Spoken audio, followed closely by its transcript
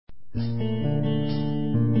Speak of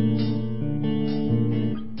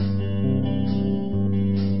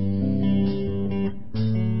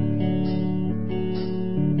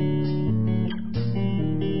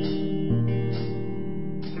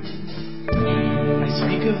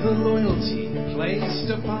the loyalty placed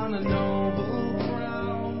upon a noble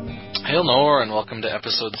brow. Hail Noor, and welcome to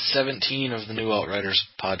episode 17 of the New Outriders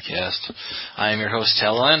podcast. I am your host,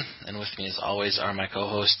 Talon, and with me as always are my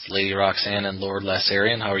co-hosts, Lady Roxanne and Lord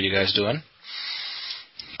Lassarian. How are you guys doing?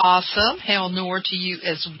 Awesome. Hail Noor to you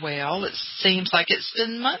as well. It seems like it's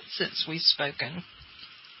been months since we've spoken.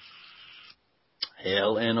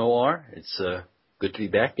 Hail Nor. It's good to be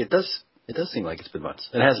back. It does seem like it's been months.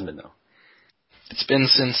 It hasn't been, though. It's been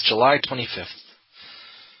since July 25th.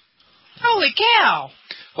 Holy cow!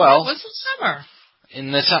 Well, it was the summer.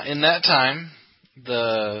 In that time,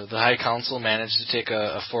 the High Council managed to take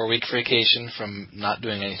a 4-week vacation from not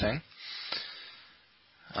doing anything.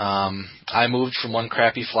 I moved from one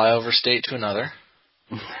crappy flyover state to another.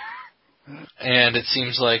 And it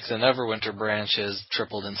seems like the Neverwinter branch has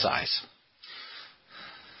tripled in size.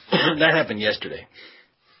 That happened yesterday.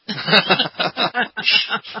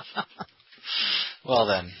 Well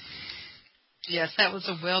then. Yes, that was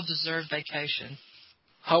a well-deserved vacation.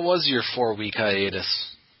 How was your 4-week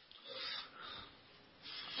hiatus?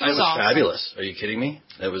 It was awesome. Fabulous. Are you kidding me?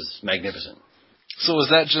 That was magnificent. So was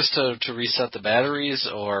that just to reset the batteries,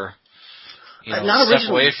 or not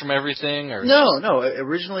step away from everything? Or No.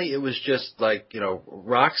 Originally, it was just like,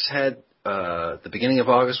 Rox had the beginning of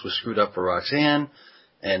August was screwed up for Roxanne,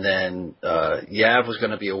 and then Yav was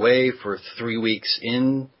going to be away for 3 weeks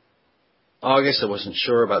in August. I wasn't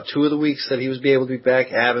sure about 2 of the weeks that he was able to be back.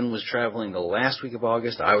 Avon was traveling the last week of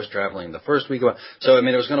August. I was traveling the first week of August. So, it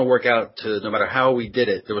was going to work out to, no matter how we did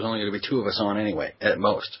it, there was only going to be 2 of us on anyway, at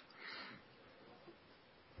most.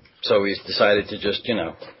 So we decided to just,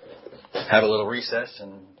 have a little recess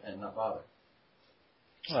and not bother.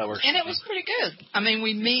 Well, that works. And it was pretty good. I mean,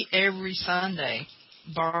 we meet every Sunday,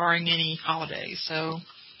 barring any holidays. So,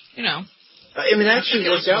 it actually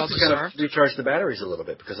worked out to kind of recharge the batteries a little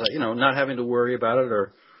bit because, not having to worry about it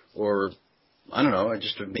or I don't know,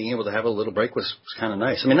 just being able to have a little break was kind of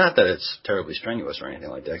nice. I mean, not that it's terribly strenuous or anything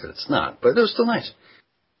like that, because it's not, but it was still nice.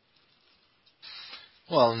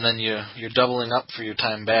 Well, and then you're doubling up for your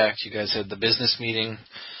time back. You guys had the business meeting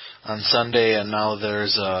on Sunday, and now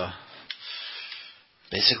there's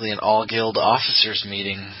basically an all-guild officers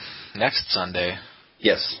meeting next Sunday.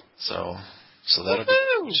 Yes. So that'll be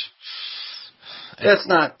good. That's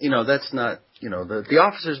not, the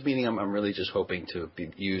officers meeting I'm really just hoping to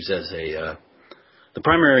be used as the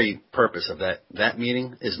primary purpose of that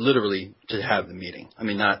meeting is literally to have the meeting. I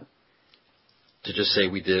mean, not to just say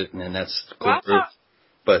we did it and then that's cool.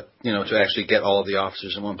 But, to actually get all of the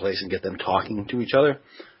officers in one place and get them talking to each other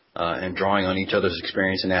and drawing on each other's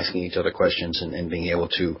experience and asking each other questions and being able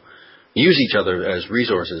to use each other as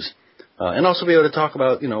resources and also be able to talk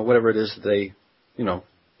about, whatever it is that they, want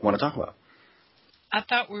to talk about. I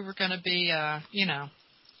thought we were going to be,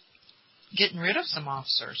 getting rid of some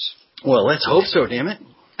officers. Well, let's hope so, damn it.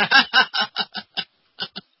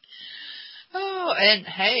 Oh, and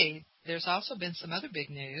hey, there's also been some other big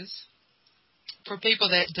news. For people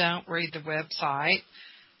that don't read the website,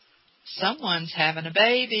 someone's having a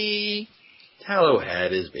baby. Tallow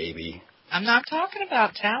had his baby. I'm not talking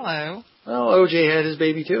about Tallow. Well, OJ had his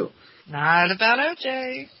baby, too. Not about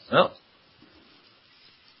OJ. Well.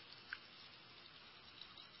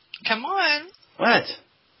 Come on. What?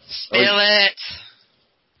 Spill it.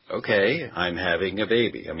 Okay, I'm having a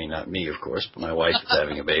baby. I mean, not me, of course, but my wife is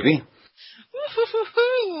having a baby.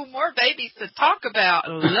 Woo-hoo-hoo-hoo. More babies to talk about.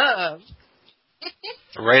 Love.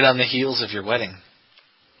 Right on the heels of your wedding.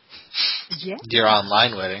 Yeah. Your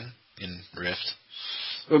online wedding in Rift.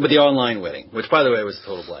 But the online wedding, which, by the way, was a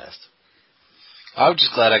total blast. I was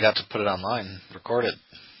just glad I got to put it online, record it.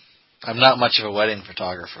 I'm not much of a wedding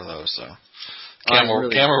photographer, though, so camera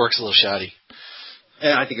work's a little shoddy.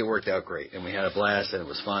 Yeah, I think it worked out great, and we had a blast, and it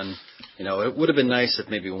was fun. It would have been nice if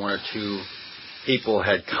maybe 1 or 2 people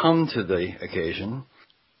had come to the occasion.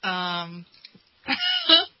 I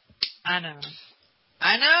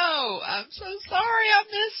know. I'm so sorry I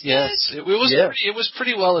missed it. Yes, it was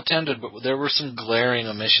pretty well attended, but there were some glaring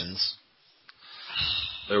omissions.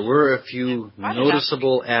 There were a few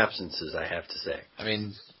noticeable absences, I have to say. I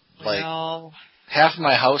mean, half of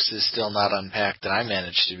my house is still not unpacked, and I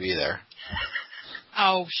managed to be there.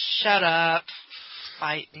 Oh, shut up.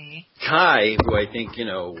 Fight me. Kai, who I think,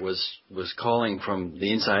 was calling from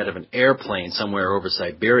the inside of an airplane somewhere over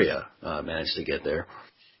Siberia, managed to get there.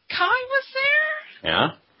 Kai was there?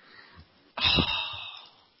 Yeah.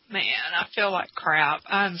 Man, I feel like crap.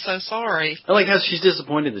 I'm so sorry. I like how she's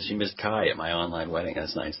disappointed that she missed Kai at my online wedding.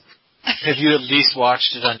 That's nice. Have you at least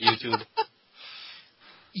watched it on YouTube?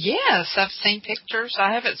 Yes, I've seen pictures.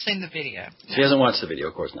 I haven't seen the video. She hasn't watched the video,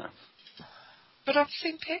 of course not. But I've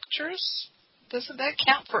seen pictures. Doesn't that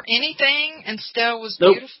count for anything? And Stella was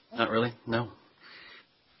Nope. beautiful. Not really. No.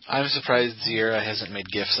 I'm surprised Zira hasn't made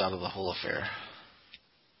gifts out of the whole affair.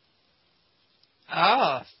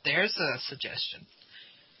 Oh, there's a suggestion.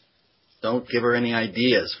 Don't give her any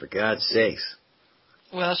ideas, for God's sakes.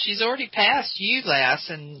 Well, she's already passed you last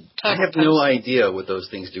and I have no idea what those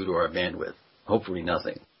things do to our bandwidth. Hopefully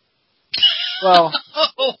nothing. Well,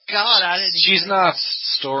 oh, God, I didn't she's even not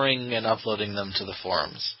storing and uploading them to the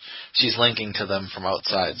forums. She's linking to them from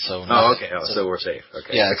outside, so... Oh, okay. So we're safe.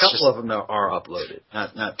 Okay. Yeah, a couple of them are uploaded.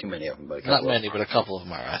 Not too many of them, but a couple. Not many, but a couple of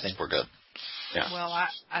them are. I think we're good. Yeah. Well,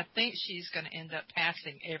 I think she's going to end up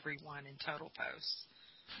passing everyone in total posts.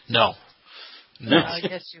 No. I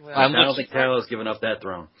guess you will. I don't think Taylor's given up that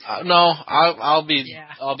throne. No, I'll be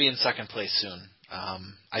in second place soon.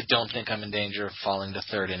 I don't think I'm in danger of falling to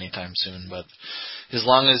third anytime soon, but as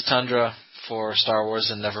long as Tundra for Star Wars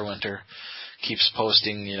and Neverwinter keeps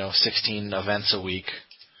posting, 16 events a week,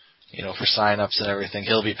 for sign-ups and everything,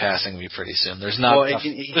 he'll be passing me pretty soon. There's not enough.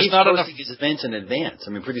 He's posting his events in advance.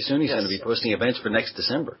 I mean, pretty soon he's going to be posting events for next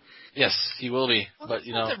December. Yes, he will be. Well, but,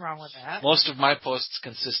 there's nothing wrong with that. Most of my posts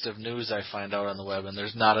consist of news I find out on the web, and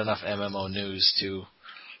there's not enough MMO news to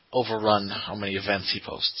overrun how many events he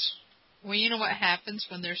posts. Well, you know what happens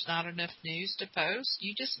when there's not enough news to post?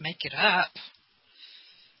 You just make it up.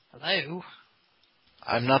 Hello?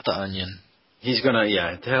 I'm not the Onion. He's going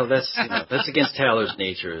to, that's against Taylor's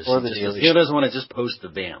nature. He doesn't want to just post the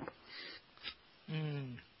vamp.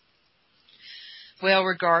 Mm. Well,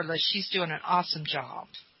 regardless, she's doing an awesome job.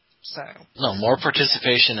 So. No, more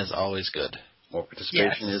participation is always good. More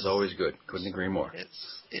participation is always good. Couldn't agree more. It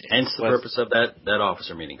is. Hence the purpose of that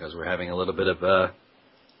officer meeting, because we're having a little bit of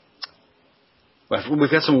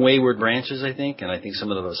we've got some wayward branches, I think, and I think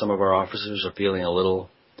some of our officers are feeling a little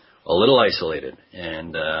isolated,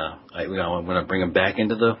 and I'm going to bring them back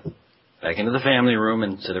into the family room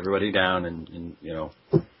and sit everybody down and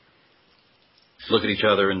look at each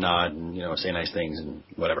other and nod and say nice things and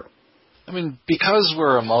whatever. I mean, because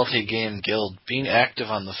we're a multi-game guild, being active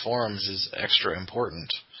on the forums is extra important.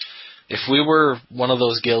 If we were one of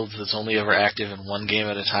those guilds that's only ever active in one game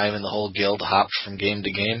at a time and the whole guild hopped from game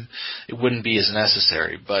to game, it wouldn't be as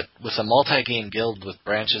necessary. But with a multi-game guild with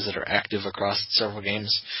branches that are active across several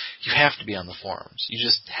games, you have to be on the forums. You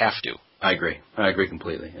just have to. I agree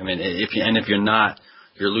completely. I mean, if you're not,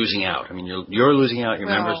 you're losing out. I mean, you're losing out, your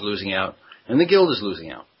members are losing out, and the guild is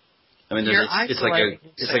losing out. I mean, it's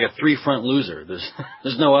like a three-front loser.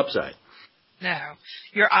 There's no upside. No,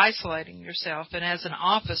 you're isolating yourself, and as an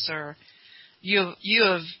officer,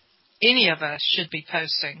 any of us should be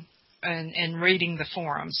posting and reading the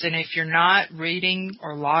forums. And if you're not reading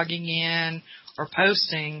or logging in or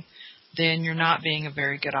posting, then you're not being a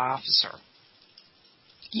very good officer.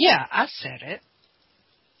 Yeah, I said it.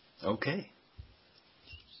 Okay.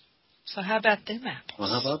 So how about them apples? Well,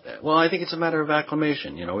 how about that? Well, I think it's a matter of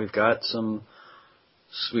acclimation. We've got.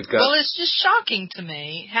 Well, it's just shocking to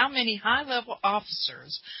me how many high-level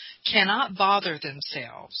officers cannot bother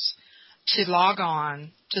themselves to log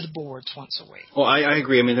on to the boards once a week. Well, I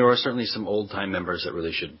agree. I mean, there are certainly some old-time members that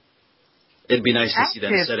really should. It'd be nice to see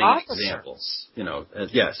them setting examples.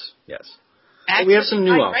 Yes. But we have some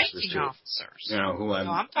new officers too.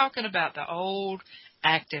 I'm talking about the old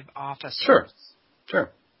active officers. Sure.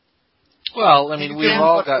 Well, I mean,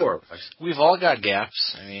 we've all got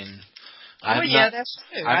gaps. I mean. That's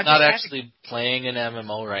true. I'm not actually playing an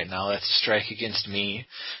MMO right now. That's a strike against me.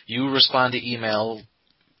 You respond to email.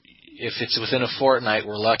 If it's within a fortnight,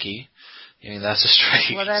 we're lucky. I mean, that's a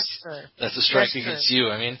strike. Well, that's true. That's a strike against you.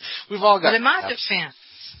 I mean, we've all got. But in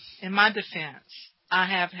my defense, I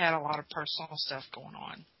have had a lot of personal stuff going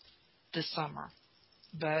on this summer.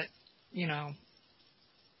 But,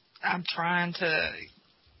 I'm trying to,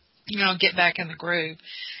 get back in the groove.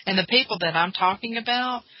 And the people that I'm talking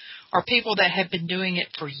about are people that have been doing it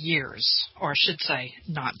for years, or I should say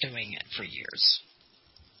not doing it for years.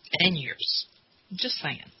 And years. Just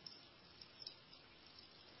saying.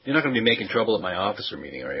 You're not going to be making trouble at my officer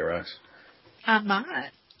meeting, are you, Rox? I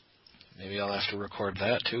might. Maybe I'll have to record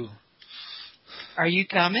that, too. Are you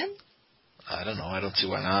coming? I don't know. I don't see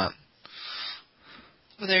why not.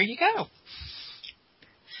 Well, there you go.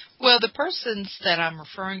 Well, the persons that I'm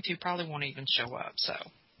referring to probably won't even show up, so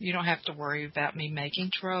you don't have to worry about me making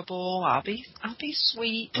trouble. I'll be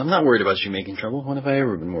sweet. I'm not worried about you making trouble. When have I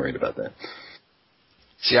ever been worried about that?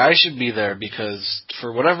 See, I should be there because,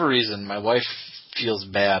 for whatever reason, my wife feels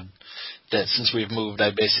bad that since we've moved,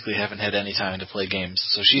 I basically haven't had any time to play games.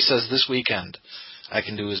 So she says this weekend I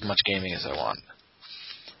can do as much gaming as I want.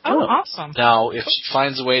 Oh, awesome. Now, if she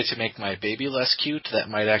finds a way to make my baby less cute, that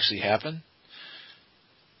might actually happen.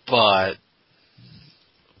 But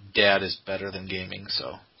Dad is better than gaming,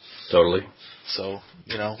 so... Totally. So,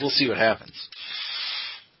 we'll see what happens.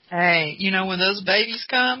 Hey, when those babies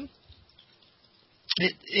come,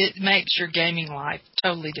 it makes your gaming life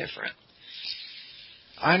totally different.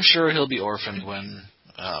 I'm sure he'll be orphaned when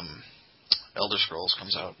Elder Scrolls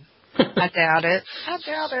comes out. I doubt it.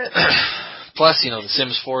 Plus, The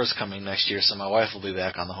Sims 4 is coming next year, so my wife will be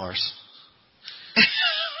back on the horse.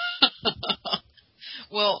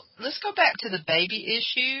 Well, let's go back to the baby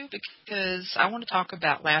issue because I want to talk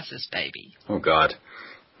about Lass's baby. Oh, God.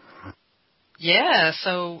 Yeah,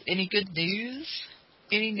 so any good news?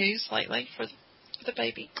 Any news lately for the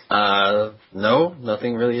baby? No,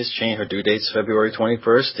 nothing really has changed. Her due date's February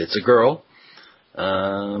 21st. It's a girl.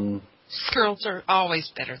 Girls are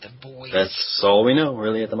always better than boys. That's all we know,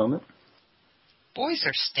 really, at the moment. Boys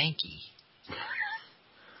are stinky.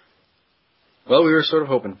 Well, we were sort of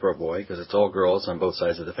hoping for a boy because it's all girls on both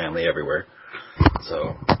sides of the family everywhere.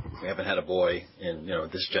 So we haven't had a boy in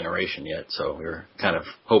this generation yet. So we were kind of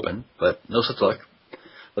hoping, but no such luck.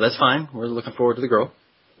 But that's fine. We're looking forward to the girl.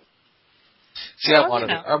 See, I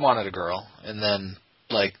wanted a girl, and then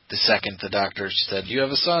the second the doctor said you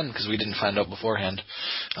have a son because we didn't find out beforehand,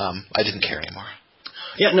 I didn't care anymore.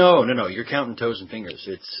 Yeah, no. You're counting toes and fingers.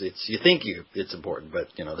 It's you think it's important, but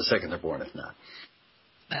the second they're born, if not.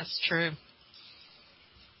 That's true.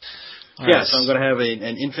 Yeah, so I'm going to have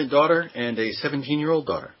an infant daughter and a 17-year-old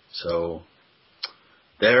daughter. So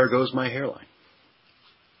there goes my hairline.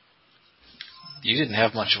 You didn't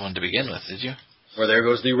have much of one to begin with, did you? Well, there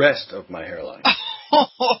goes the rest of my hairline.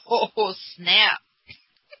 Oh, snap.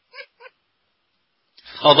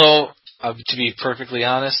 Although, to be perfectly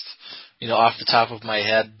honest, off the top of my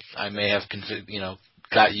head, I may have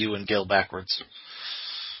got you and Gil backwards.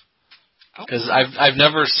 Because I've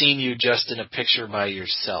never seen you just in a picture by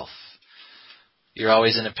yourself. You're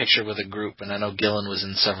always in a picture with a group, and I know Gillen was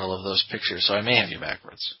in several of those pictures, so I may have you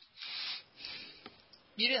backwards.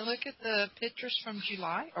 You didn't look at the pictures from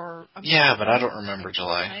July? Yeah, but I don't remember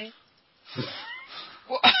July.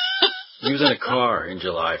 He was in a car in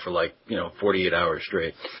July for 48 hours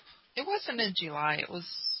straight. It wasn't in July. It was...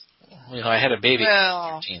 I had a baby.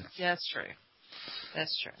 Well, that's true.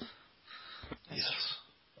 Yes.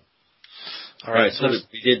 All right, so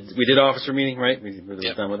we did officer meeting, right? We were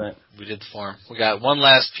done with that? We did the form. We got one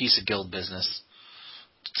last piece of guild business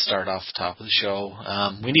to start off the top of the show.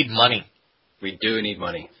 We need money. We do need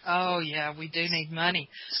money. Oh, yeah, we do need money.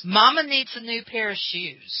 Mama needs a new pair of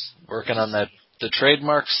shoes. Working on the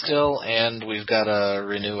trademark still, and we've got to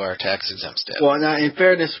renew our tax-exempt status. Well, now, in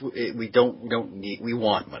fairness, we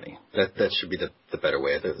want money. That should be the better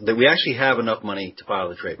way. We actually have enough money to file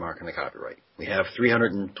the trademark and the copyright. We have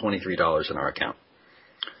 $323 in our account.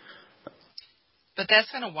 But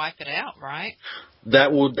that's going to wipe it out, right?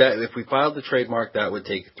 If we filed the trademark, that would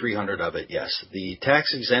take $300 of it. Yes, the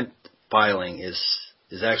tax-exempt filing is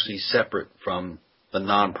actually separate from the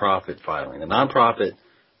nonprofit filing. The nonprofit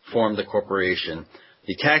formed the corporation.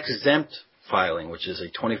 The tax-exempt filing, which is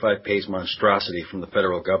a 25-page monstrosity from the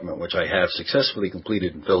federal government, which I have successfully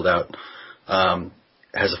completed and filled out,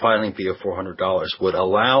 has a filing fee of $400, would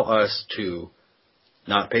allow us to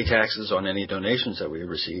not pay taxes on any donations that we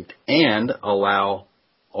received and allow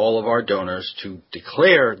all of our donors to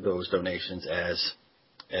declare those donations as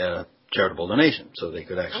a charitable donation. So they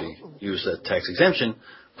could actually use the tax exemption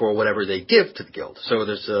for whatever they give to the guild. So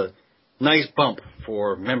there's a nice bump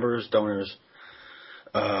for members, donors,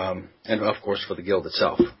 and of course for the guild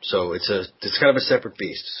itself. So it's kind of a separate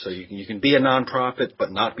beast. So you can be a nonprofit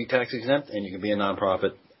but not be tax exempt, and you can be a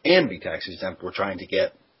nonprofit and be tax exempt. We're trying to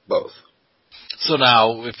get both. So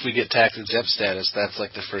now, if we get tax exempt status, that's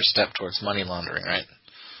like the first step towards money laundering, right?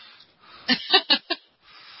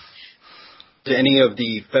 To any of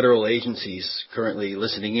the federal agencies currently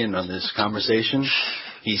listening in on this conversation,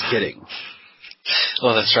 he's kidding.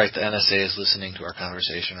 Well, that's right. The NSA is listening to our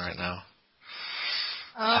conversation right now.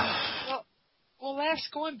 Well, Les,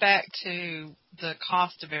 going back to the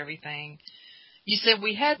cost of everything, you said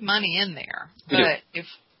we had money in there, but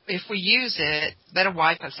if we use it, that'll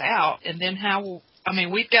wipe us out. And then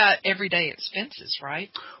we've got everyday expenses, right?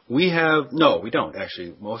 No, we don't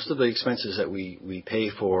actually. Most of the expenses that we pay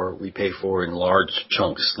for in large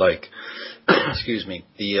chunks. Like, excuse me,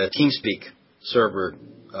 the TeamSpeak server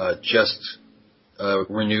just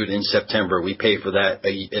renewed in September. We pay for that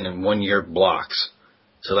in 1 year blocks.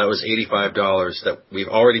 So that was $85 that we've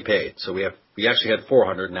already paid. So we actually had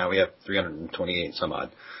 400. Now we have 328 some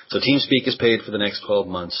odd. So TeamSpeak is paid for the next 12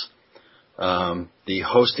 months. The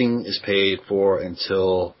hosting is paid for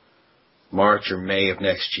until March or May of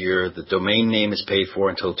next year. The domain name is paid for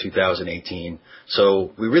until 2018.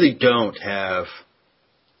 So we really don't have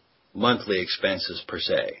monthly expenses per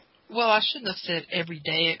se. Well, I shouldn't have said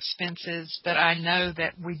everyday expenses, but I know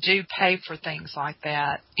that we do pay for things like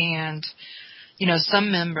that. And,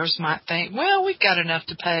 some members might think, well, we've got enough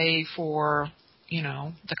to pay for,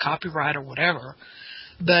 the copyright or whatever.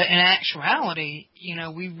 But in actuality,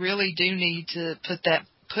 we really do need to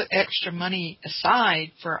put extra money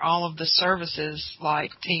aside for all of the services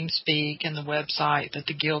like TeamSpeak and the website that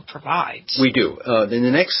the Guild provides. We do. In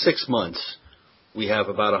the next 6 months, we have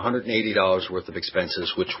about $180 worth of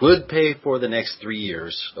expenses, which would pay for the next 3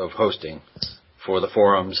 years of hosting for the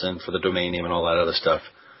forums and for the domain name and all that other stuff.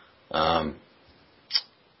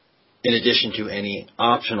 In addition to any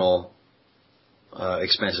optional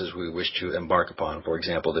expenses we wish to embark upon, for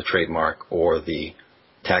example, the trademark or the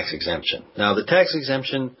tax exemption. Now, the tax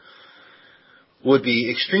exemption would be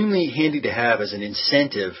extremely handy to have as an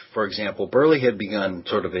incentive. For example, Burley had begun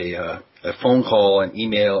sort of a phone call and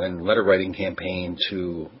email and letter writing campaign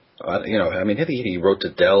to, I think he wrote to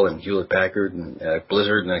Dell and Hewlett-Packard and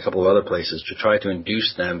Blizzard and a couple of other places to try to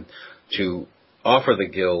induce them to offer the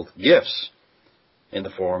Guild gifts in the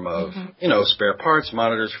form of, spare parts,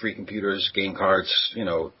 monitors, free computers, game cards,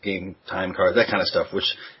 game time cards, that kind of stuff, which,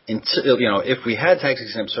 if we had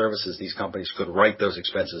tax-exempt services, these companies could write those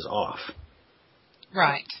expenses off.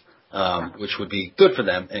 Right. Which would be good for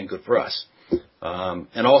them and good for us.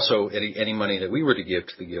 And also, any money that we were to give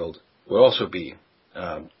to the Guild would also be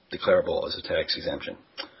declarable as a tax exemption.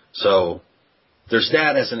 So there's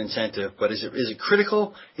that as an incentive, but is it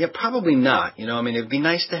critical? Yeah, probably not. It'd be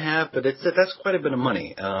nice to have, but that's quite a bit of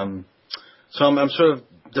money. So I'm sort of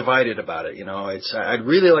divided about it. I'd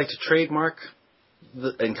really like to trademark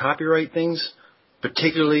and copyright things,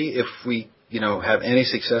 particularly if we have any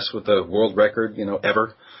success with the world record,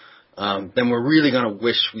 ever. Then we're really going to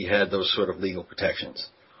wish we had those sort of legal protections.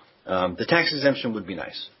 The tax exemption would be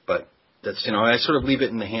nice, but that's I sort of leave it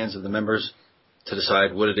in the hands of the members to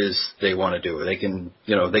decide what it is they want to do. They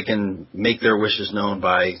can make their wishes known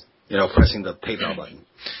by, pressing the PayPal button.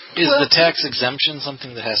 Is the tax exemption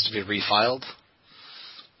something that has to be refiled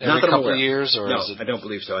every couple of years? Or no, is it... I don't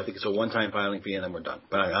believe so. I think it's a one-time filing fee and then we're done.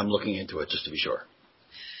 But I'm looking into it just to be sure.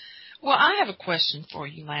 Well, I have a question for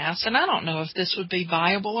you, Lass, and I don't know if this would be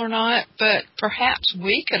viable or not, but perhaps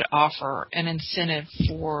we could offer an incentive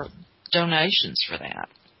for donations for that.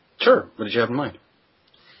 Sure. What did you have in mind?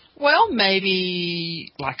 Well,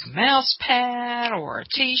 maybe like a mouse pad or a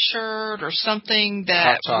T-shirt or something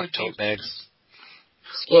that Hot Talk tote bags.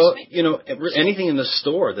 Well, anything in the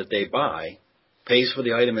store that they buy pays for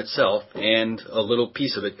the item itself, and a little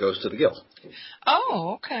piece of it goes to the Guild.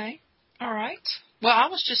 Oh, okay. All right. Well, I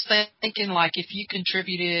was just thinking, like, if you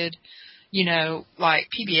contributed, like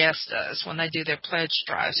PBS does when they do their pledge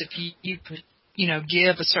drives, if you could,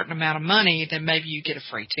 give a certain amount of money, then maybe you get a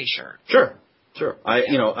free T-shirt. Sure. I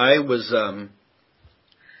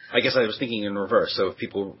guess I was thinking in reverse. So if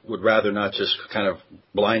people would rather not just kind of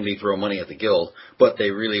blindly throw money at the Guild, but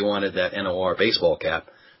they really wanted that NOR baseball cap,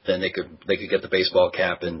 then they could get the baseball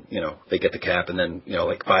cap and, they get the cap and then,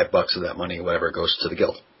 like $5 of that money, whatever, goes to the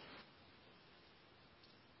Guild.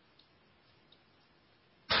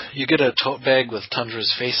 You get a tote bag with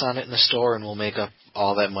Tundra's face on it in the store, and we'll make up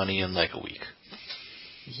all that money in like a week.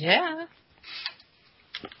 Yeah.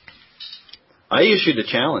 I issued a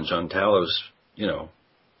challenge on Talos,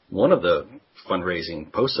 one of the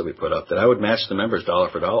fundraising posts that we put up, that I would match the members dollar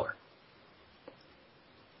for dollar.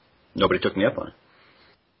 Nobody took me up on it.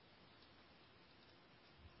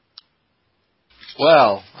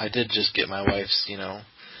 Well, I did just get my wife's,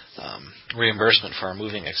 reimbursement for our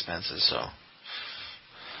moving expenses, so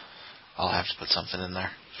I'll have to put something in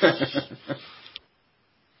there.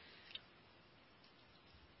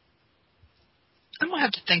 I'm going to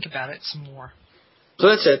have to think about it some more. So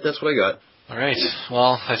that's it. That's what I got. All right.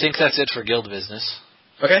 Well, I think that's it for Guild business.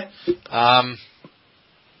 Okay. I'm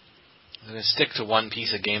going to stick to one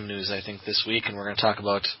piece of game news, I think, this week, and we're going to talk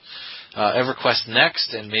about EverQuest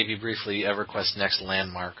Next and maybe briefly EverQuest Next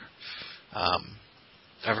Landmark.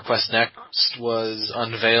 EverQuest Next was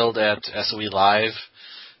unveiled at SOE Live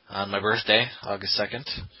on my birthday, August 2nd.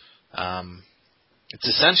 It's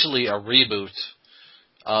essentially a reboot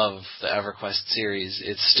of the EverQuest series.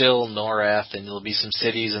 It's still Norath, and there'll be some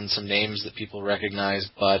cities and some names that people recognize,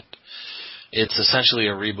 but it's essentially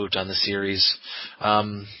a reboot on the series.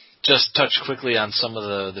 just touch quickly on some of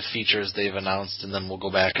the features they've announced, and then we'll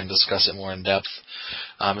go back and discuss it more in depth.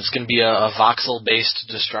 It's going to be a voxel-based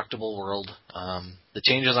destructible world. The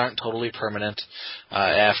changes aren't totally permanent.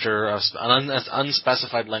 After an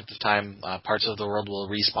unspecified length of time, parts of the world will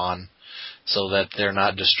respawn so that they're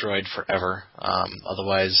not destroyed forever.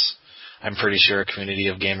 Otherwise, I'm pretty sure a community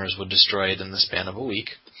of gamers would destroy it in the span of a week.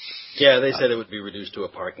 Yeah, they said it would be reduced to a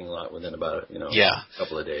parking lot within about a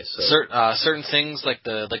couple of days. So. Certain things like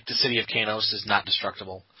the city of Kanos is not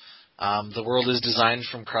destructible. The world is designed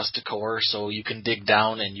from crust to core, so you can dig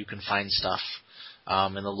down and you can find stuff.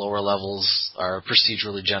 And the lower levels are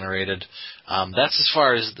procedurally generated. That's as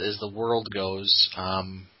far as the world goes.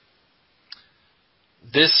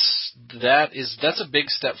 That's a big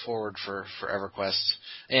step forward for EverQuest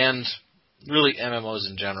and really MMOs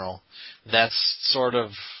in general. That's sort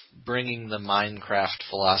of bringing the Minecraft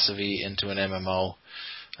philosophy into an MMO.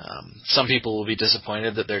 Some people will be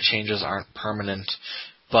disappointed that their changes aren't permanent,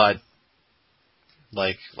 but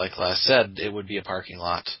like last said, it would be a parking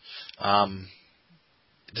lot.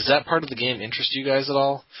 Does that part of the game interest you guys at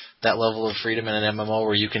all? That level of freedom in an MMO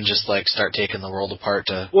where you can just start taking the world apart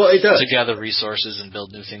to gather resources and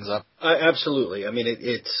build new things up? Absolutely. I mean,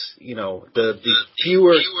 it's the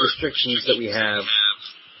fewer restrictions that we have.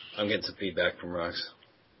 I'm getting some feedback from Rox.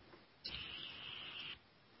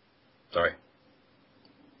 Sorry.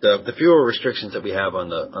 The fewer restrictions that we have on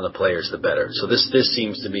the players, the better. So this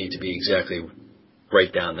seems to me to be exactly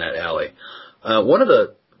right down that alley. One of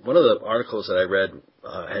the articles that I read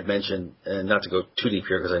had mentioned, and not to go too deep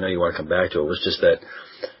here because I know you want to come back to it, was just that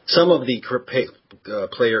some of the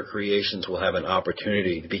player creations will have an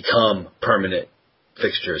opportunity to become permanent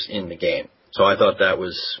fixtures in the game. So I thought that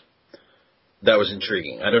was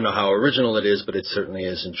intriguing. I don't know how original it is, but it certainly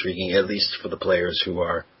is intriguing, at least for the players who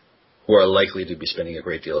are likely to be spending a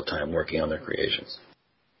great deal of time working on their creations.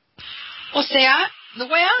 Well, see, the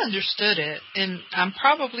way I understood it, and I'm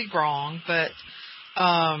probably wrong, but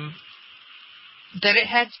that it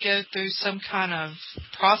had to go through some kind of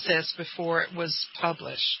process before it was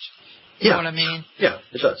published. You know what I mean? Yeah,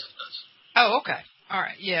 it does. Oh, okay. All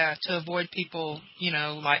right. Yeah, to avoid people,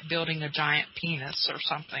 building a giant penis or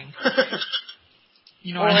something.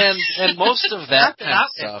 You know, and most of that kind of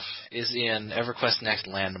stuff is in EverQuest Next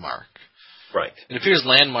Landmark. Right. It appears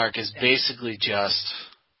Landmark is basically just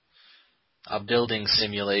a building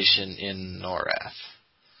simulation in Norath.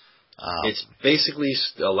 It's basically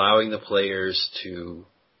allowing the players to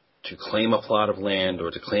claim a plot of land or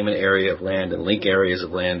to claim an area of land and link areas of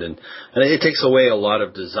land, and it takes away a lot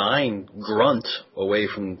of design grunt away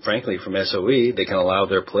from SOE. They can allow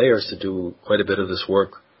their players to do quite a bit of this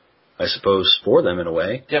work, I suppose, for them in a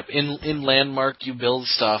way. Yep. In Landmark, you build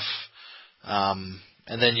stuff, and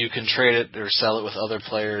then you can trade it or sell it with other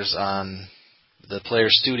players on the player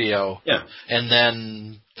studio. Yeah. And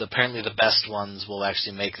then apparently the best ones will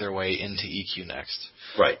actually make their way into EQ Next.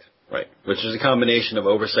 Right. Which is a combination of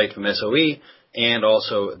oversight from SOE, and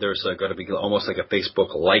also there's going to be almost like a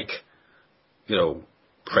Facebook-like,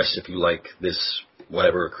 press if you like this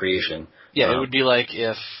whatever creation. Yeah, it would be like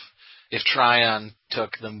if Tryon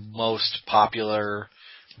took the most popular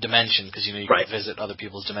dimension, because you can visit other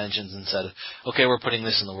people's dimensions, and said, okay, we're putting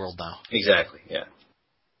this in the world now. Exactly, yeah.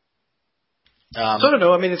 So I don't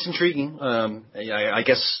know. I mean, it's intriguing. I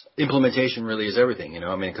guess implementation really is everything,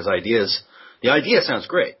 because the idea sounds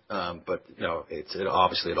great, but,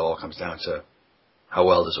 obviously it all comes down to how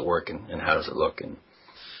well does it work and how does it look.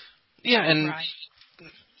 Right.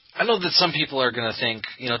 I know that some people are going to think,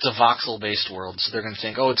 it's a voxel-based world, so they're going to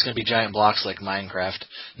think, it's going to be giant blocks like Minecraft.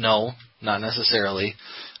 No, not necessarily.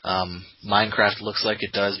 Minecraft looks like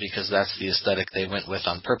it does because that's the aesthetic they went with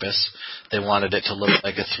on purpose. They wanted it to look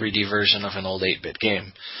like a 3D version of an old 8-bit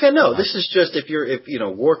game. Yeah, no, this is just if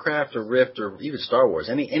Warcraft or Rift or even Star Wars,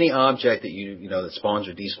 any object that that spawns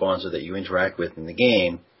or despawns or that you interact with in the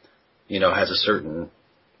game, has a certain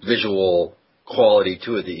visual quality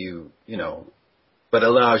to it that but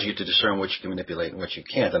allows you to discern what you can manipulate and what you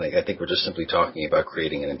can't. And I think we're just simply talking about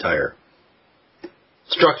creating an entire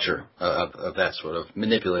structure of that sort of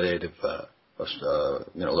manipulative,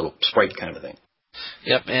 little sprite kind of thing.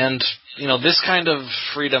 Yep, and this kind of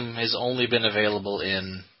freedom has only been available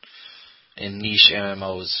in niche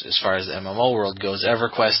MMOs as far as the MMO world goes.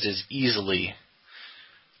 EverQuest is easily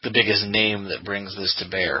the biggest name that brings this to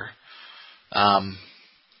bear.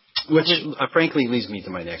 Which frankly leads me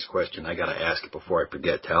to my next question. I got to ask it before I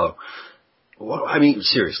forget, Tallow.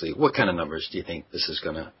 Seriously, what kind of numbers do you think this is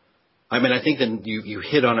going to? I think that you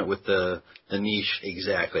hit on it with the niche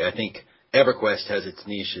exactly. I think EverQuest has its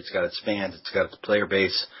niche. It's got its fans. It's got its player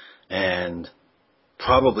base, and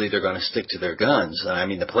probably they're going to stick to their guns. I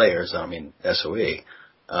mean, the players. I mean, SOE.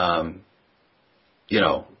 I'm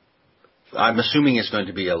assuming it's going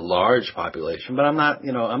to be a large population, but I'm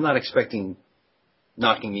not expecting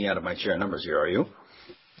knocking me out of my chair numbers here. Are you?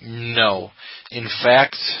 No. In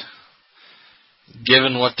fact,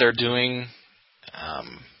 given what they're doing,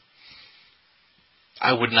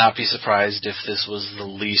 I would not be surprised if this was the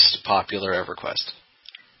least popular EverQuest.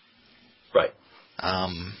 Right.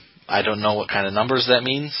 I don't know what kind of numbers that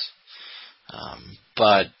means,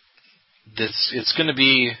 but it's going to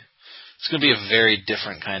be a very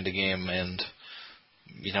different kind of game, and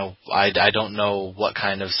I don't know what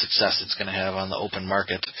kind of success it's going to have on the open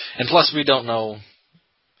market, and plus we don't know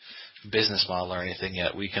business model or anything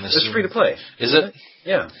yet. We can assume it's free to play. Is it?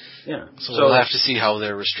 Yeah. So we'll have to see how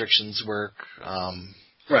their restrictions work.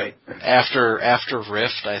 Right. After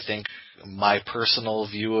Rift, I think my personal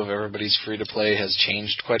view of everybody's free to play has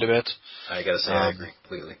changed quite a bit. I gotta say, I agree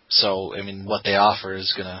completely. So I mean, what they offer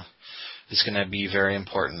is gonna be very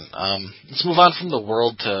important. Let's move on from the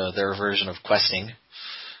world to their version of questing.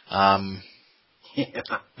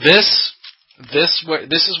 This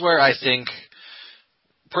is where I think,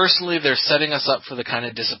 personally, they're setting us up for the kind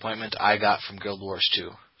of disappointment I got from Guild Wars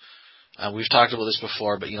 2. We've talked about this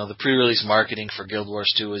before, but the pre-release marketing for Guild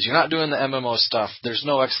Wars 2 is you're not doing the MMO stuff. There's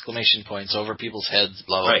no exclamation points over people's heads,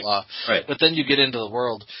 blah, blah, blah. Right. But then you get into the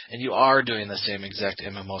world, and you are doing the same exact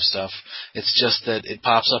MMO stuff. It's just that it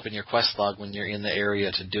pops up in your quest log when you're in the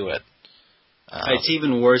area to do it. It's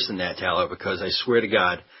even worse than that, Tyler, because I swear to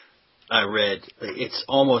God, I read, it's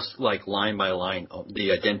almost like line by line,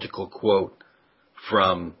 the identical quote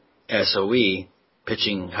from SOE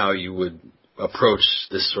pitching how you would approach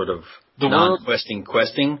this sort of non-questing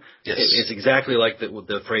questing. Yes. It's exactly like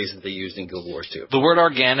the phrase that they used in Guild Wars 2. The word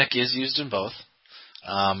organic is used in both.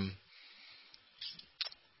 But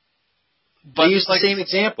they use the same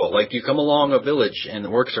example. Like, you come along a village and the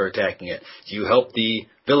orcs are attacking it. Do you help the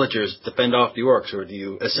villagers defend off the orcs, or do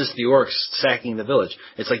you assist the orcs sacking the village?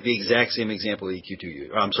 It's like the exact same example EQ2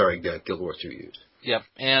 used. Guild Wars 2 used. Yep.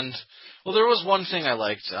 And, well, there was one thing I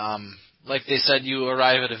liked. Like they said, you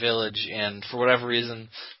arrive at a village, and for whatever reason,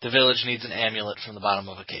 the village needs an amulet from the bottom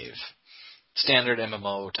of a cave. Standard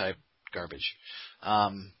MMO type garbage.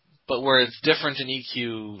 But where it's different in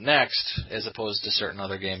EQ Next, as opposed to certain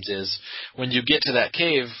other games, is when you get to that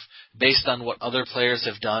cave, based on what other players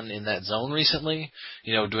have done in that zone recently,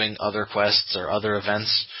 doing other quests or other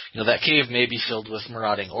events, that cave may be filled with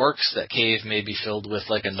marauding orcs, that cave may be filled with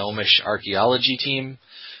like a gnomish archaeology team.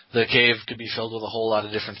 The cave could be filled with a whole lot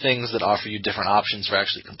of different things that offer you different options for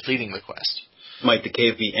actually completing the quest. Might the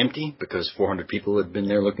cave be empty because 400 people had been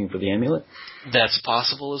there looking for the amulet? That's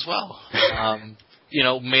possible as well.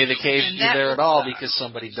 May the cave be there at all because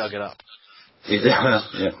somebody dug it up. Yeah.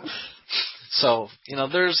 So,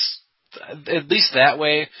 there's, at least that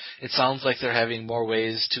way, it sounds like they're having more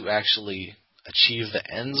ways to actually achieve the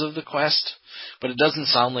ends of the quest, but it doesn't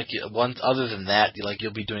sound like, other than that,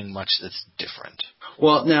 you'll be doing much that's different.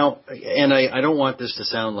 Well, now, and I don't want this to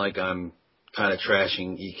sound like I'm kind of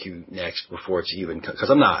trashing EQ Next before it's even, because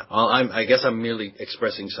I'm not. I guess I'm merely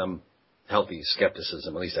expressing some healthy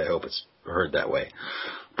skepticism. At least I hope it's heard that way.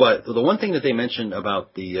 But the one thing that they mentioned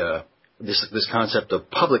about the this concept of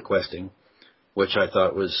public questing, which I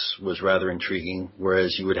thought was rather intriguing,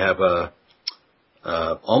 whereas you would have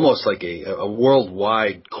almost like a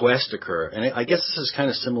worldwide quest occur, and I guess this is kind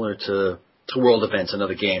of similar to world events and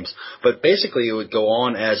other games, but basically it would go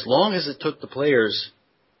on as long as it took the players,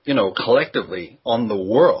 collectively on the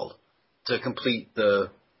world to complete the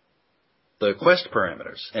quest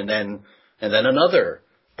parameters, and then another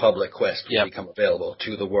public quest would become available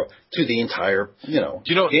to the world, to the entire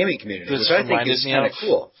gaming community, which I think is kind of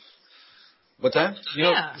cool. What's that?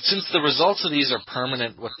 Since the results of these are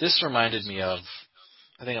permanent, what this reminded me of,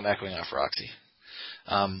 I think I'm echoing off Roxy.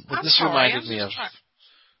 Reminded me of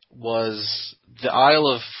was the Isle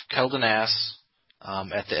of Keldanas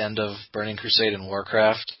at the end of Burning Crusade and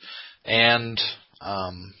Warcraft, and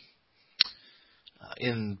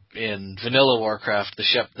in vanilla Warcraft, the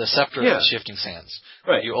Scepter of the Shifting Sands.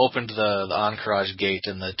 Right. You opened the Ahn'Qiraj Gate,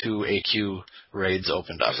 and the 2 AQ raids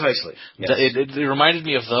opened up. Precisely. Yes. It reminded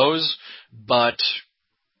me of those, but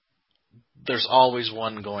there's always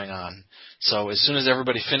one going on. So as soon as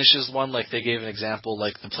everybody finishes one, like they gave an example,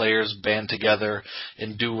 like the players band together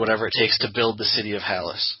and do whatever it takes to build the city of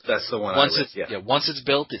Hallis. That's the one. Once it's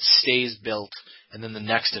built, it stays built, and then the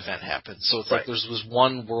next event happens. So it's like there's this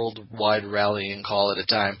one worldwide rallying call at a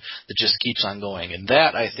time that just keeps on going. And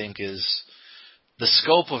that, I think, is the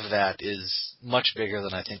scope of that is much bigger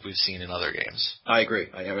than I think we've seen in other games. I agree.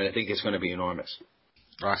 I think it's going to be enormous.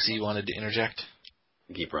 Roxy, you wanted to interject?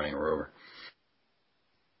 to keep running her over.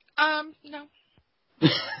 No.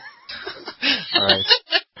 All right.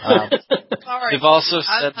 All right. They've also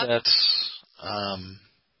said that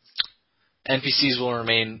NPCs will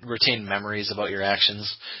retain memories about your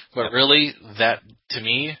actions, but really, that to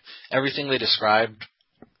me, everything they described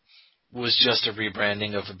was just a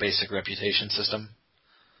rebranding of a basic reputation system.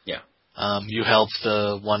 Yeah. You help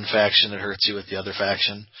the one faction that hurts you with the other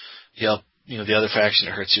faction. You help the other faction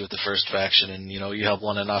that hurts you with the first faction, and you help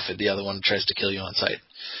one enough that the other one tries to kill you on sight.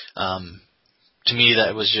 To me,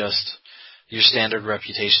 that was just your standard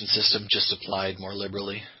reputation system, just applied more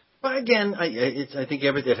liberally. But again, I think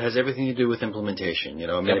it has everything to do with implementation.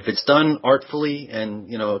 If it's done artfully and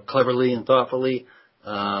cleverly and thoughtfully,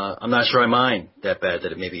 I'm not sure I mind that bad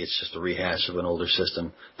that maybe it's just a rehash of an older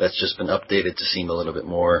system that's just been updated to seem a little bit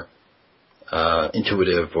more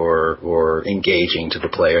intuitive or engaging to the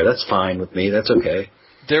player. That's fine with me. That's okay.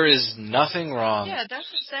 There is nothing wrong. Yeah,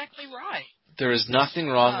 that's exactly right. There is nothing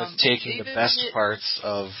wrong with taking the best parts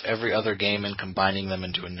of every other game and combining them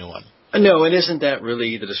into a new one. No, and isn't that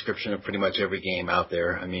really the description of pretty much every game out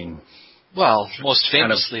there? I mean, well, most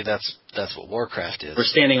famously, that's what Warcraft is. We're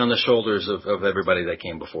standing on the shoulders of everybody that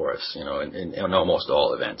came before us, in almost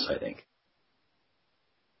all events, I think.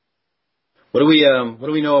 What do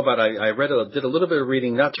we know about? I did a little bit of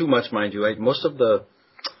reading, not too much, mind you. Most of the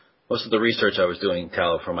research I was doing,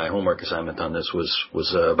 Cal, for my homework assignment on this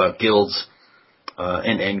was about guilds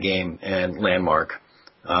and endgame and landmark.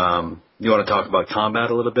 You want to talk about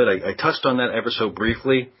combat a little bit? I touched on that ever so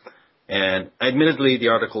briefly, and admittedly, the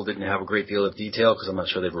article didn't have a great deal of detail because I'm not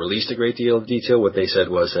sure they've released a great deal of detail. What they said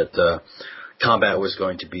was that combat was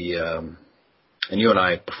going to be, and you and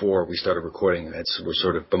I, before we started recording, were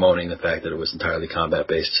sort of bemoaning the fact that it was entirely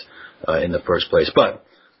combat-based in the first place. But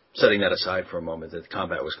setting that aside for a moment, that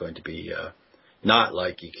combat was going to be not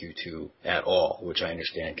like EQ2 at all, which I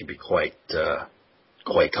understand can be quite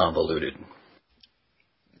convoluted.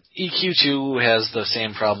 EQ2 has the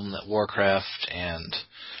same problem that Warcraft and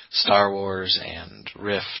Star Wars and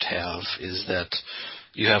Rift have, is that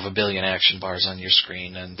you have a billion action bars on your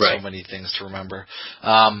screen and so many things to remember.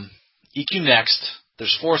 EQ Next,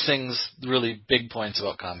 there's 4 things, really big points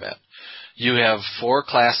about combat. You have 4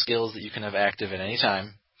 class skills that you can have active at any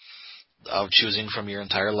time, choosing from your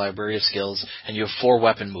entire library of skills, and you have 4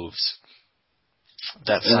 weapon moves.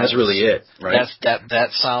 That's really it, right?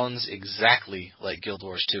 That sounds exactly like Guild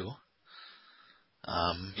Wars 2.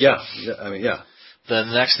 Yeah. The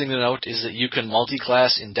next thing to note is that you can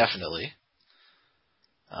multi-class indefinitely.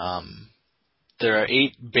 There are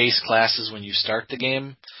 8 base classes when you start the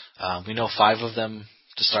game. We know 5 of them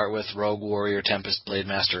to start with: Rogue, Warrior, Tempest, Blade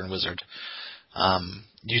Master, and Wizard.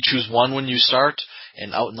 You choose one when you start,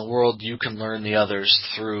 and out in the world you can learn the others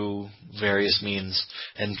through various means.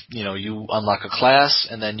 And, you unlock a class,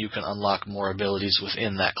 and then you can unlock more abilities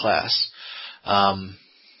within that class.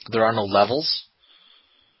 There are no levels.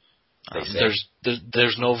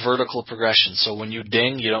 There's no vertical progression. So when you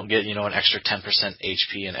ding, you don't get, an extra 10%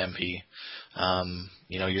 HP and MP.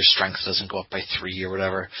 Your strength doesn't go up by 3 or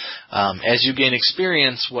whatever. As you gain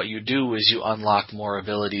experience, what you do is you unlock more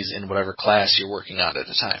abilities in whatever class you're working on at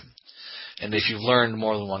a time. And if you've learned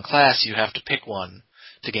more than one class, you have to pick one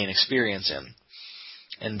to gain experience in.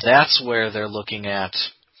 And that's where they're looking at.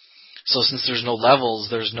 So since there's no levels,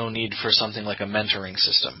 there's no need for something like a mentoring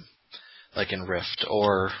system, like in Rift,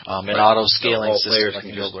 or an auto-scaling system. Players like can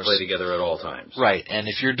in just Guild Wars. play together at all times. Right, and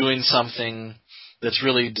if you're doing something that's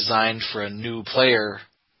really designed for a new player,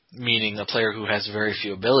 meaning a player who has very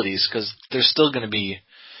few abilities, because there's still going to be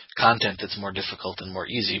content that's more difficult and more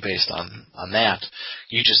easy based on that.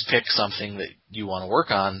 You just pick something that you want to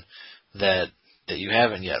work on that you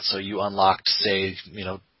haven't yet. So you unlocked, say,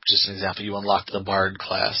 just an example, you unlocked the Bard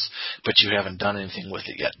class, but you haven't done anything with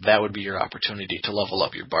it yet. That would be your opportunity to level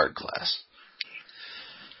up your Bard class.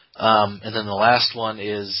 And then the last one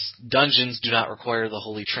is dungeons do not require the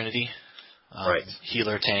Holy Trinity.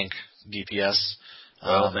 Healer, tank, DPS.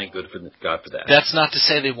 Well, thank God for that. That's not to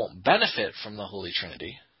say they won't benefit from the Holy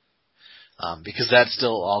Trinity, because that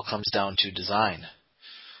still all comes down to design,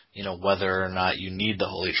 whether or not you need the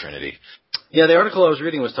Holy Trinity. Yeah, the article I was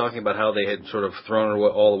reading was talking about how they had sort of thrown it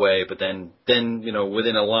all away, but then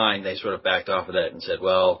within a line they sort of backed off of that and said,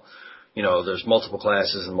 well, there's multiple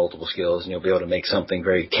classes and multiple skills, and you'll be able to make something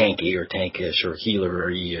very tanky or tankish or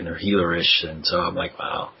healer-y or healerish. And so I'm like,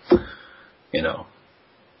 wow,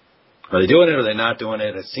 are they doing it or are they not doing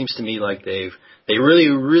it? It seems to me like they really,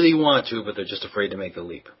 really want to, but they're just afraid to make the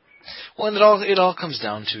leap. Well, and it all comes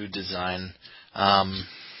down to design.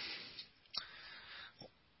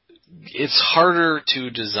 It's harder to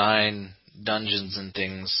design dungeons and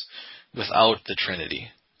things without the Trinity.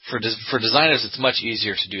 For designers, it's much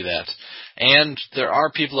easier to do that. And there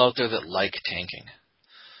are people out there that like tanking.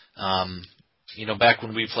 Back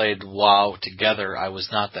when we played WoW together, I was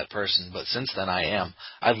not that person, but since then I am.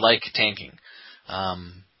 I like tanking.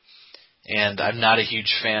 And I'm not a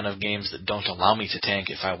huge fan of games that don't allow me to tank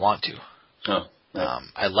if I want to. Oh. Right.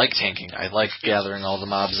 I like tanking. I like gathering all the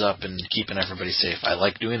mobs up and keeping everybody safe. I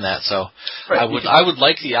like doing that. So right. I would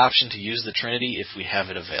like the option to use the Trinity if we have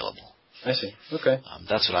it available. I see. Okay.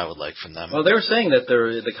 That's what I would like from them. Well, they were saying that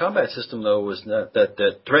the combat system though was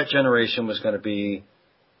that threat generation was going to be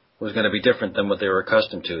different than what they were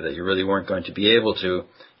accustomed to. That you really weren't going to be able to,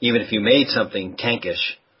 even if you made something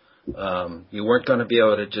tankish, you weren't going to be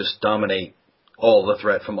able to just dominate all the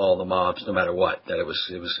threat from all the mobs, no matter what. That it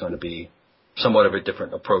was going to be somewhat of a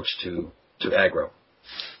different approach to aggro.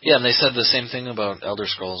 Yeah, and they said the same thing about Elder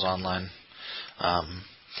Scrolls Online.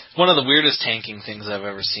 One of the weirdest tanking things I've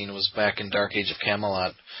ever seen was back in Dark Age of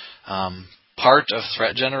Camelot. Part of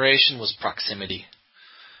threat generation was proximity.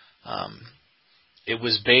 It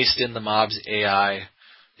was based in the mob's AI.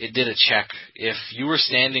 It did a check. If you were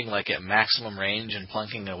standing at maximum range and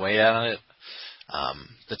plunking away at it,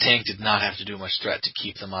 the tank did not have to do much threat to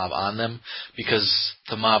keep the mob on them, because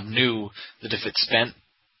the mob knew that if it spent,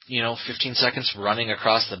 15 seconds running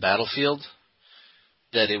across the battlefield,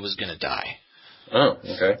 that it was going to die. Oh,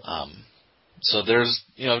 okay. So there's,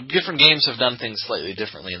 different games have done things slightly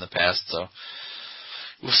differently in the past, so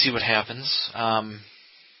we'll see what happens.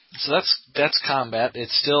 So that's combat.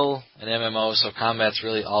 It's still an MMO, so combat's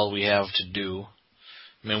really all we have to do.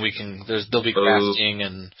 I mean, there'll be crafting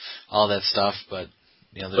and all that stuff, but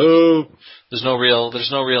there's no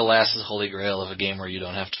real last holy grail of a game where you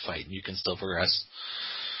don't have to fight and you can still progress.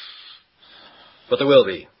 But there will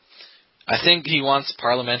be. I think he wants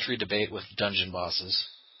parliamentary debate with dungeon bosses.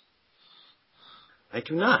 I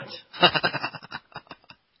do not.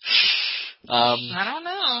 I don't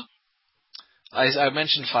know. I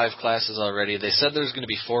mentioned 5 classes already. They said there's going to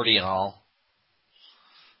be 40 in all.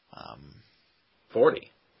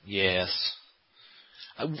 40? Yes.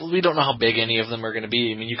 We don't know how big any of them are going to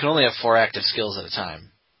be. I mean, you can only have 4 active skills at a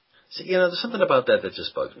time. See, there's something about that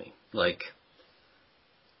just bugs me.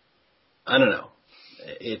 I don't know.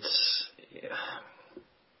 It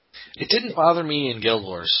didn't bother me in Guild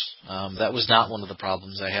Wars. That was not one of the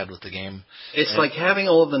problems I had with the game. It's like having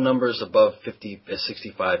all of the numbers above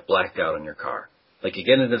 65 blacked out on your car. You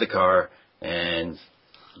get into the car, and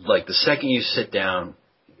the second you sit down,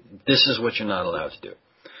 this is what you're not allowed to do.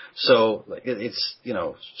 So it's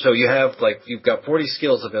so you have you've got 40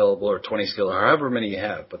 skills available or 20 skills or however many you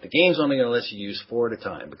have, but the game's only going to let you use 4 at a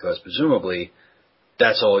time because presumably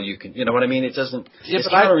that's all you can. You know what I mean? It doesn't. Yeah, it's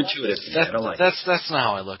counterintuitive. I don't like that's not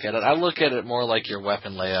how I look at it. I look at it more like your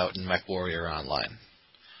weapon layout in MechWarrior Online.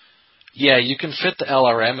 Yeah, you can fit the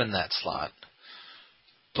LRM in that slot,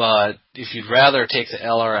 but if you'd rather take the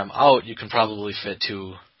LRM out, you can probably fit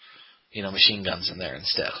 2. Machine guns in there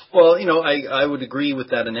instead. Well, I would agree with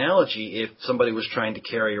that analogy if somebody was trying to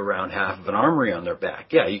carry around half of an armory on their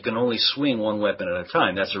back. Yeah, you can only swing one weapon at a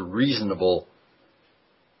time. That's a reasonable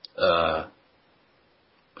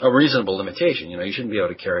limitation. You shouldn't be able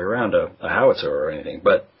to carry around a howitzer or anything.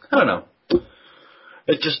 But I don't know.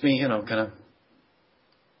 It's just me, kind of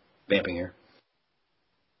vamping here.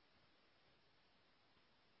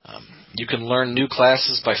 You can learn new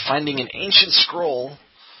classes by finding an ancient scroll,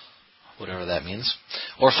 whatever that means,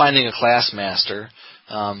 or finding a class master.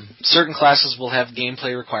 Certain classes will have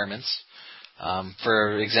gameplay requirements.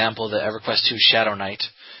 For example, the EverQuest 2 Shadow Knight.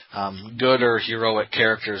 Good or heroic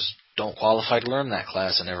characters don't qualify to learn that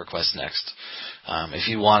class in EverQuest Next. If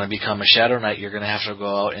you want to become a Shadow Knight, you're going to have to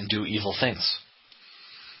go out and do evil things.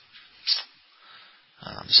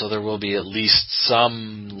 So there will be at least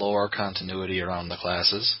some lore continuity around the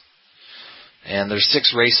classes. And there's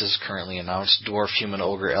 6 races currently announced: Dwarf, Human,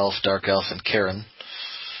 Ogre, Elf, Dark Elf, and Karen.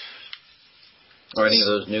 Are any of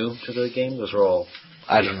those new to the game? Those are all...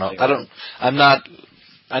 I don't know.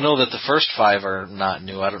 I know that the first 5 are not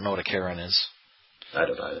new. I don't know what a Karen is. I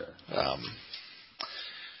don't either.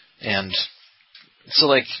 And so,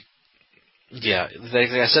 like I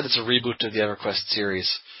said, it's a reboot of the EverQuest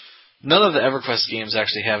series. None of the EverQuest games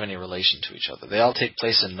actually have any relation to each other. They all take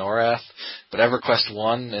place in Norath, but EverQuest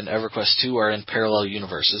 1 and EverQuest 2 are in parallel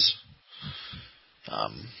universes.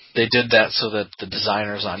 They did that so that the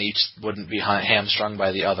designers on each wouldn't be hamstrung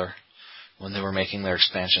by the other when they were making their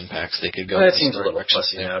expansion packs. They could go. Well, that seems a little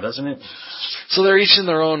fussy now, doesn't it? So they're each in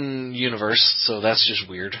their own universe, so that's just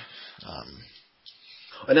weird.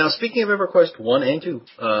 Now, speaking of EverQuest 1 and 2,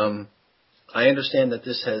 I understand that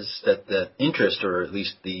this has that interest, or at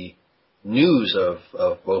least the news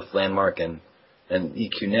of both Landmark and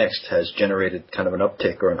EQ Next has generated kind of an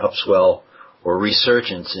uptick or an upswell or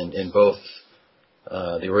resurgence in both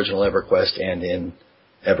the original EverQuest and in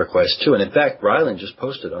EverQuest 2. And in fact, Ryland just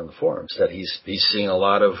posted on the forums that he's seeing a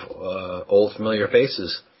lot of old familiar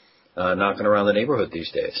faces knocking around the neighborhood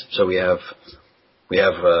these days. So we have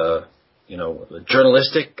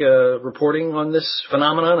journalistic reporting on this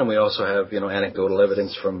phenomenon, and we also have anecdotal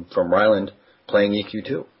evidence from Ryland playing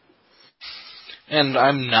EQ2. And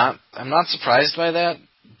I'm not surprised by that,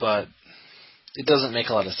 but it doesn't make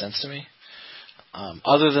a lot of sense to me.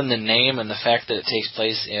 Other than the name and the fact that it takes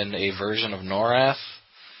place in a version of Norath,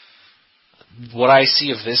 what I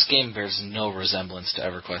see of this game bears no resemblance to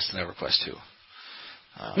EverQuest and EverQuest 2.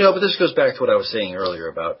 No, but this goes back to what I was saying earlier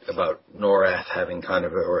about Norath having kind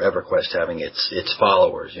of, or EverQuest having its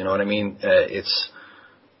followers. You know what I mean? It's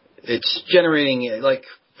generating, like,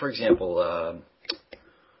 for example,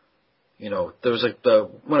 there was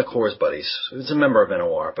one of Core's buddies. He was a member of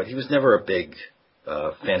NOR, but he was never a big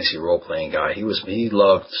fantasy role-playing guy. He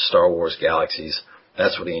loved Star Wars Galaxies.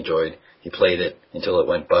 That's what he enjoyed. He played it until it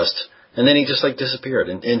went bust. And then he just disappeared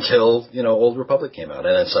until, Old Republic came out.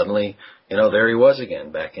 And then suddenly, there he was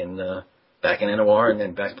again, back in NOR and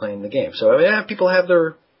then back playing the game. So, people have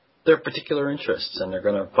their particular interests, and they're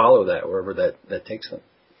going to follow that wherever that takes them.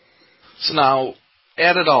 So now,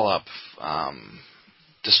 add it all up.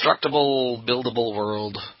 Destructible, buildable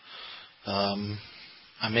world. I'm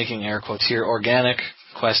making air quotes here. Organic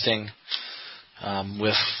questing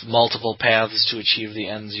with multiple paths to achieve the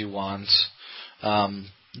ends you want.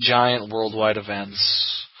 Giant worldwide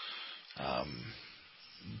events.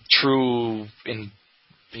 True,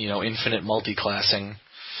 infinite multi-classing.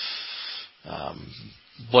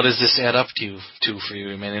 What does this add up to for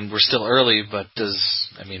you? I mean, and we're still early, but does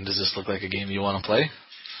this look like a game you want to play?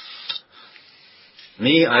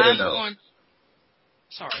 Me, I don't know.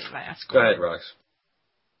 Sorry, last. Go ahead, Rox.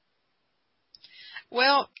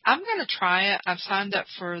 Well, I'm going to try it. I've signed up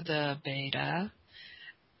for the beta.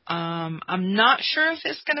 I'm not sure if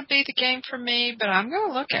it's going to be the game for me, but I'm going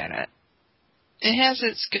to look at it. It has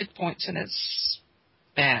its good points and its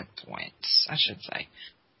bad points, I should say.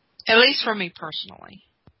 At least for me personally.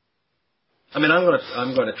 I mean,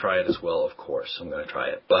 I'm going to try it as well, of course. I'm going to try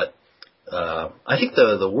it, but I think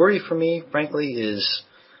the worry for me, frankly, is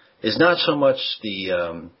not so much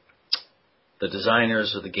the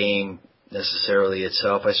designers of the game necessarily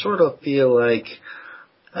itself. I sort of feel like,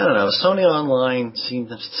 I don't know, Sony Online seems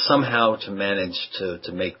somehow to manage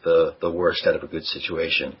to make the worst out of a good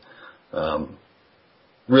situation.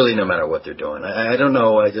 Really, no matter what they're doing. I don't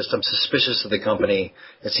know. I'm suspicious of the company.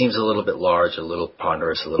 It seems a little bit large, a little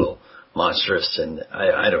ponderous, a little monstrous, and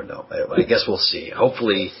I don't know. I guess we'll see.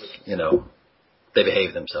 Hopefully, they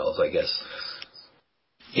behave themselves, I guess.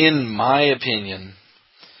 In my opinion,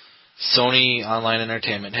 Sony Online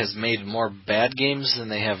Entertainment has made more bad games than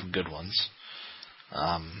they have good ones.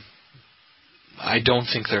 I don't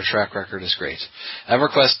think their track record is great.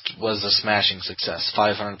 EverQuest was a smashing success,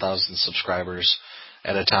 500,000 subscribers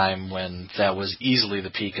at a time when that was easily the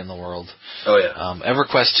peak in the world. Oh, yeah.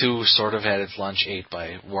 EverQuest 2 sort of had its lunch ate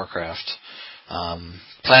by Warcraft.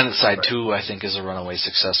 PlanetSide 2, I think, is a runaway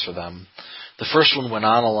success for them. The first one went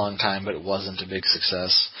on a long time, but it wasn't a big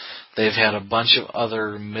success. They've had a bunch of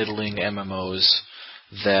other middling MMOs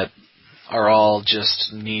that are all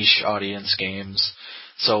just niche audience games.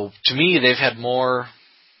 So to me, they've had more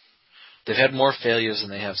failures than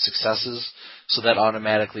they have successes. So that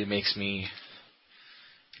automatically makes me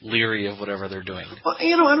leery of whatever they're doing. Well,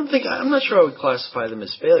 I'm not sure I would classify them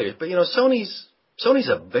as failures, but Sony's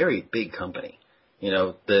a very big company.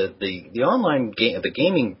 The online game, the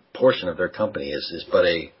gaming portion of their company is but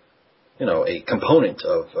a component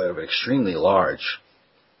of an extremely large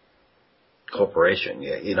corporation.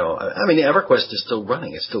 EverQuest is still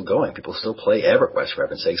running. It's still going. People still play EverQuest, for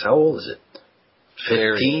heaven's sakes. How old is it?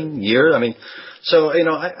 15 years?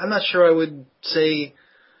 I'm not sure I would say,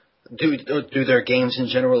 do their games in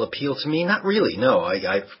general appeal to me? Not really, no.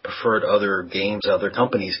 I've preferred other games, other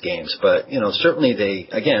companies' games. But, certainly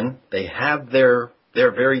they have their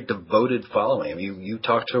very devoted following. You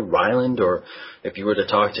talk to Ryland, or if you were to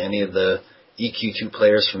talk to any of the EQ2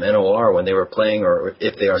 players from NOR when they were playing, or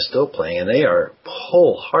if they are still playing, and they are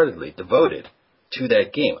wholeheartedly devoted to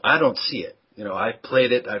that game. I don't see it. I've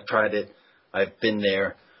played it, I've tried it, I've been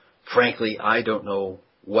there. Frankly, I don't know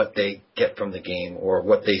what they get from the game or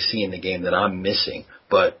what they see in the game that I'm missing.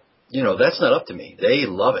 But, that's not up to me. They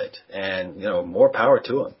love it, and, more power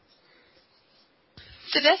to them.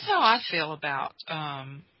 So that's how I feel about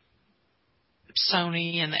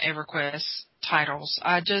Sony and the EverQuest titles.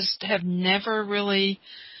 I just have never really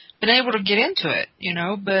been able to get into it,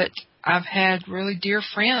 but I've had really dear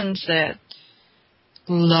friends that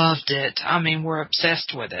loved it. I mean, were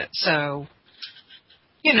obsessed with it. So,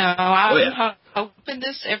 I'm hoping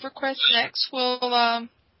this EverQuest Next will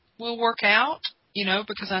work out,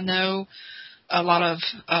 because I know a lot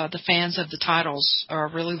of the fans of the titles are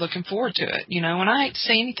really looking forward to it, and I hate to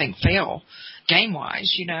see anything fail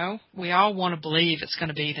game-wise, We all want to believe it's going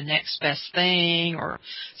to be the next best thing or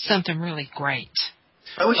something really great.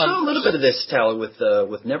 We saw a little bit of this, Tyler, with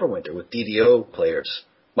Neverwinter, with DDO players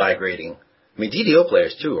migrating. I mean, DDO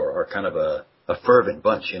players, too, are kind of a fervent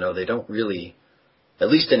bunch, They don't really, at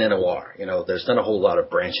least in NOR, there's not a whole lot of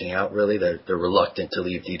branching out, really. They're reluctant to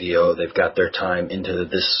leave DDO. They've got their time into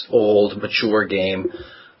this old, mature game.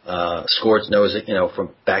 Scourge knows it,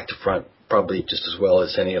 from back to front, probably just as well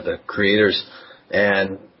as any of the creators.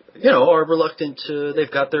 And, are reluctant to,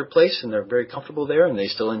 they've got their place and they're very comfortable there and they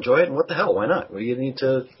still enjoy it. And what the hell, why not? Well, you need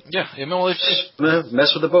to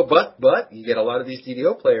mess with the boat. But you get a lot of these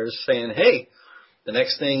DDO players saying, hey, the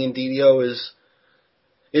next thing in DDO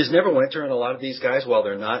is Neverwinter, and a lot of these guys, while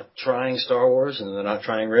they're not trying Star Wars and they're not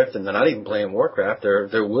trying Rift and they're not even playing Warcraft,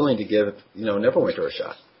 they're willing to give Neverwinter a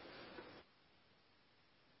shot.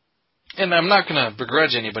 And I'm not going to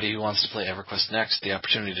begrudge anybody who wants to play EverQuest Next the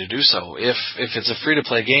opportunity to do so. If it's a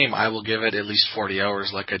free-to-play game, I will give it at least 40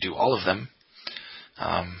 hours like I do all of them,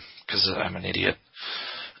 because I'm an idiot.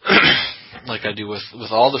 Like I do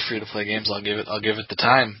with all the free-to-play games, I'll give it the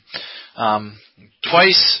time.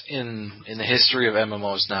 Twice in the history of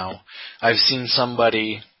MMOs now, I've seen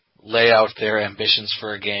somebody lay out their ambitions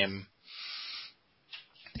for a game,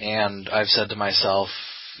 and I've said to myself,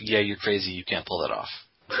 yeah, you're crazy, you can't pull that off.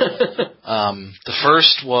 The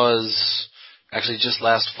first was actually just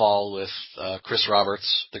last fall with Chris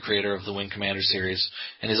Roberts, the creator of the Wing Commander series,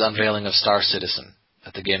 and his unveiling of Star Citizen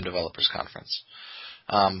at the Game Developers Conference.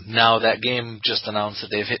 Now that game just announced that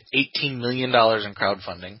they've hit $18 million in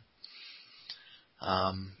crowdfunding,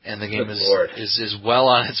 and the game is well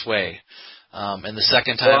on its way. And the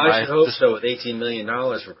second time I hope so, with $18 million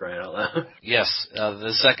for crying out loud. Yes,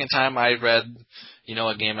 the second time I read,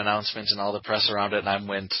 a game announcement and all the press around it, and I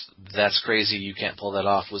went, that's crazy, you can't pull that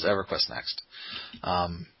off, was EverQuest Next.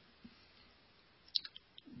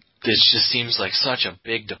 This just seems like such a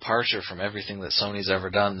big departure from everything that Sony's ever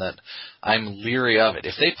done that I'm leery of it.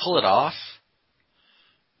 If they pull it off,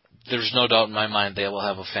 there's no doubt in my mind they will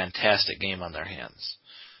have a fantastic game on their hands.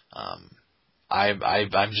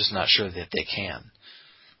 I'm just not sure that they can.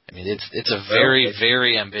 I mean, it's a very,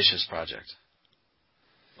 very ambitious project.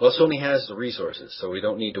 Well, Sony has the resources, so we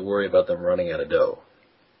don't need to worry about them running out of dough.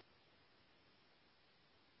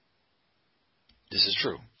 This is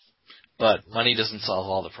true. But money doesn't solve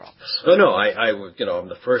all the problems. No, I'm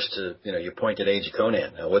the first to, you pointed Age of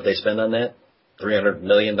Conan. Now, what'd they spend on that? $300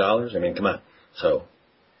 million? I mean, come on. So,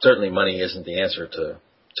 certainly money isn't the answer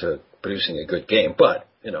to producing a good game. But,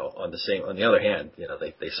 on the other hand,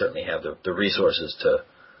 they certainly have the resources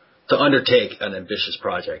to undertake an ambitious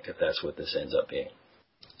project if that's what this ends up being.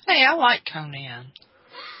 Hey, I like Conan.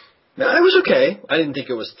 No, it was okay. I didn't think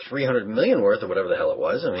it was $300 million worth or whatever the hell it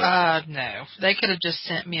was. I mean, no. They could have just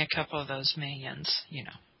sent me a couple of those millions,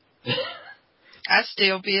 I'd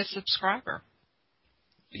still be a subscriber.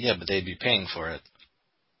 Yeah, but they'd be paying for it.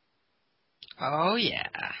 Oh, yeah.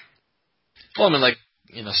 Well, I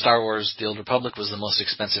mean, Star Wars The Old Republic was the most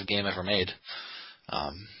expensive game ever made.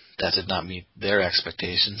 That did not meet their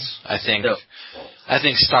expectations. I think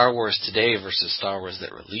Star Wars today versus Star Wars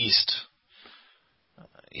that released,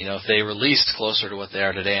 if they released closer to what they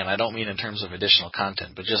are today, and I don't mean in terms of additional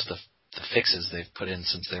content, but just the fixes they've put in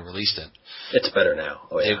since they released it. It's better now.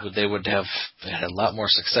 Oh, yeah. They would have had a lot more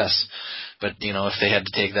success. But, if they had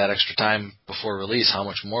to take that extra time before release, how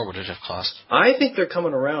much more would it have cost? I think they're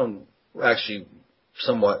coming around, actually,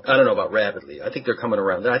 somewhat. I don't know about rapidly. I think they're coming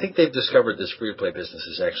around. I think they've discovered this free-to-play business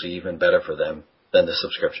is actually even better for them than the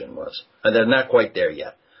subscription was. And they're not quite there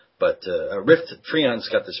yet. But Rift, Treon's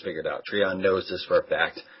got this figured out. Treon knows this for a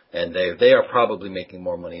fact. And they are probably making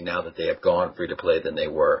more money now that they have gone free-to-play than they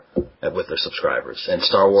were with their subscribers. And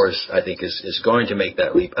Star Wars, I think, is going to make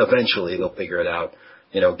that leap. Eventually, they'll figure it out.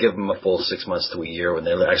 Give them a full 6 months to a year when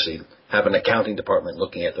they actually have an accounting department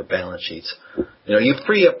looking at their balance sheets. You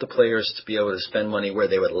free up the players to be able to spend money where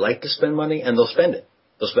they would like to spend money, and they'll spend it.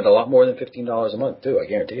 They'll spend a lot more than $15 a month, too. I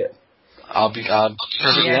guarantee it. I'll be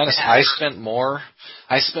perfectly honest. I spent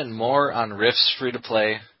more on Rift's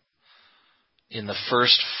free-to-play in the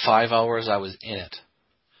first 5 hours I was in it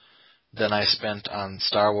than I spent on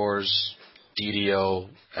Star Wars, DDO,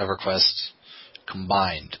 EverQuest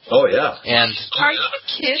combined. Oh, yeah. And are you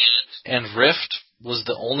kidding? And Rift was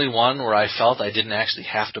the only one where I felt I didn't actually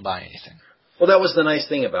have to buy anything. Well, that was the nice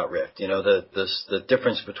thing about Rift. You know, the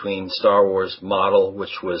difference between Star Wars model,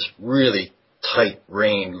 which was really tight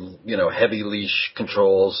rein, you know, heavy leash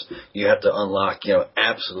controls. You have to unlock, you know,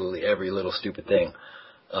 absolutely every little stupid thing.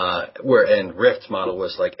 And Rift model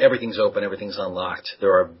was like everything's open, everything's unlocked.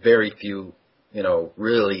 There are very few, you know,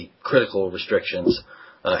 really critical restrictions,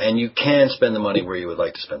 and you can spend the money where you would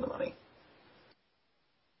like to spend the money.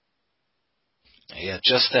 Yeah,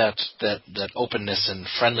 just that openness and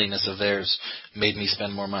friendliness of theirs made me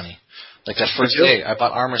spend more money. Like that first day, I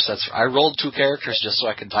bought armor sets. I rolled 2 characters just so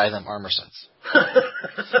I could buy them armor sets.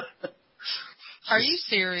 Are you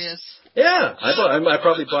serious? Yeah, I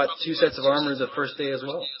probably bought 2 sets of armor the first day as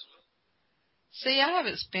well. See, I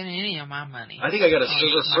haven't spent any of my money. I think I got a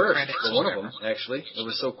silver first for one of them, actually. It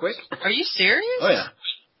was so quick. Are you serious? Oh, yeah.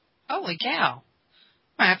 Holy cow.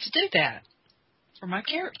 I have to do that for my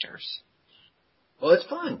characters. Well, it's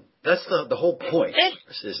fun. That's the whole point.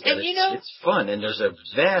 It's fun, and there's a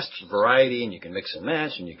vast variety, and you can mix and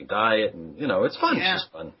match, and you can dye it, and, you know, it's fun. Yeah. It's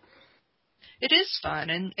just fun. It is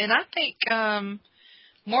fun, and I think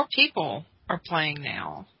more people are playing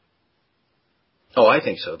now. Oh, I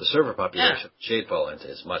think so. The server population of Shadefall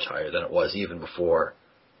is much higher than it was even before,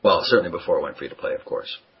 well, certainly before it went free to play, of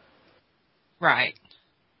course. Right.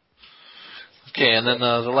 Okay, and then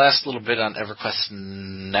the last little bit on EverQuest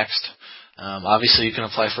Next. Obviously, you can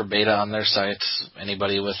apply for beta on their site.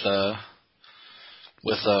 Anybody with a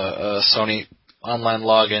Sony online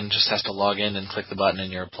login just has to log in and click the button,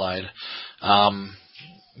 and you're applied.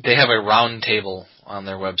 They have a round table on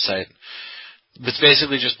their website. It's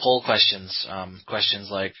basically just poll questions. Questions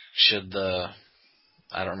like, should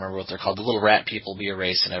I don't remember what they're called, the little rat people be a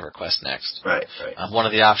race in EverQuest Next? Right. One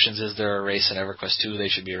of the options is they're a race in EverQuest 2. They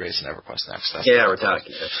should be a race in EverQuest Next. We're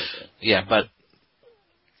talking. That's okay. Yeah, but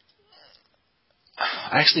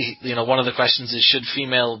actually, you know, one of the questions is, should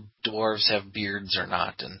female dwarves have beards or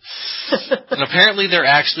not? And apparently they're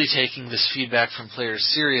actually taking this feedback from players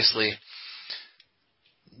seriously,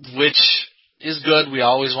 which is good. We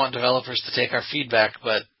always want developers to take our feedback,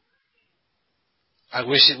 but I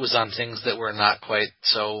wish it was on things that were not quite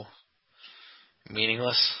so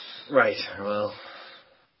meaningless. Right, well,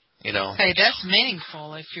 you know. Hey, that's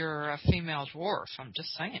meaningful if you're a female dwarf, I'm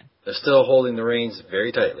just saying. They're still holding the reins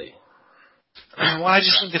very tightly. Well, I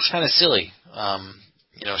just think it's kind of silly.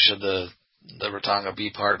 You know, should the Ratanga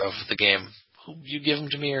be part of the game? You give them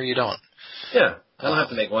to me or you don't. Yeah, I don't have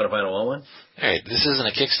to make one if I don't want one. Hey, this isn't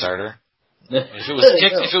a Kickstarter. If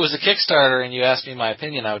it was a Kickstarter and you asked me my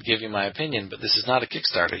opinion, I would give you my opinion, but this is not a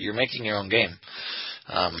Kickstarter. You're making your own game.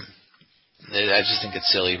 I just think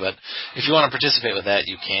it's silly, but if you want to participate with that,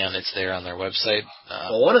 you can. It's there on their website.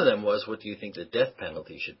 Well, one of them was, what do you think the death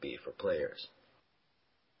penalty should be for players?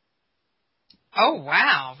 Oh,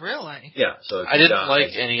 wow, really? Yeah. So I didn't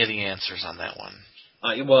like any of the answers on that one.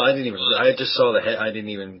 I just saw the head. I didn't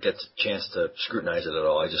even get the chance to scrutinize it at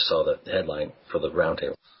all. I just saw the headline for the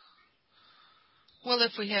roundtable. Well,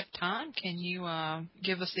 if we have time, can you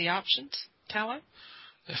give us the options, Tyler?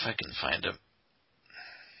 If I can find them.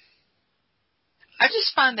 I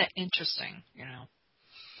just find that interesting, you know.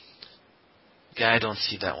 Yeah, I don't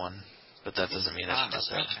see that one, but that doesn't mean it's not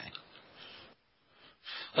there. Okay.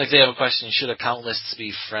 Like they have a question: should account lists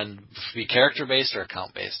be character-based or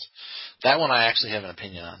account-based? That one I actually have an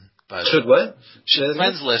opinion on. But should what? Should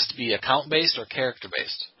friends list be account-based or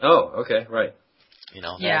character-based? Oh, okay, right. You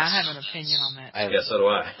know. Yeah, I have an opinion on that. Yeah, so do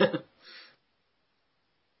I.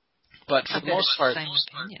 But for the most part, same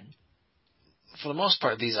opinion. For the most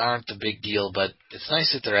part, these aren't the big deal. But it's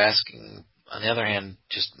nice that they're asking. On the other hand,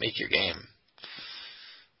 just make your game.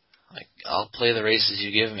 Like, I'll play the races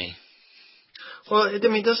you give me. Well, I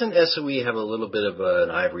mean, doesn't SOE have a little bit of an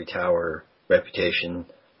ivory tower reputation?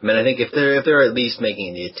 I mean, I think if they're at least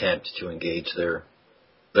making the attempt to engage their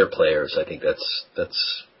players, I think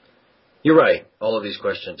that's. You're right. All of these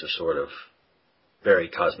questions are sort of very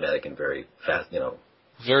cosmetic and very fast, you know.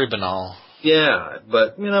 Very banal. Yeah,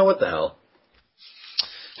 but you know what the hell.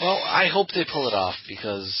 Well, I hope they pull it off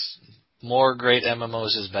because more great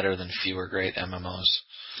MMOs is better than fewer great MMOs.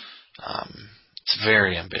 It's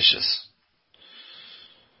very ambitious.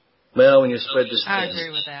 Well, when you spread this thin, I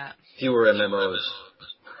agree with that. Fewer MMOs.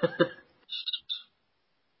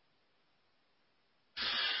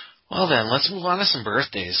 Well then, let's move on to some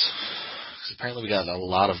birthdays. Because apparently we got a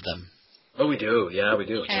lot of them. Oh, we do. Yeah, we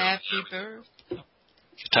do. Happy birthday.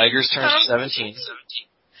 Tiger's turned 17.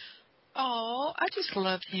 Oh, I just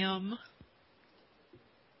love him.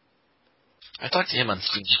 I talked to him on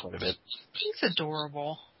Steam quite a bit. He's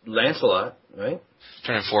adorable. Lancelot, right?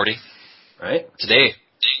 Turning 40. Right? Today.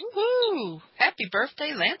 Woohoo! Happy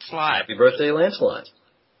birthday, Lancelot. Happy birthday, Lancelot.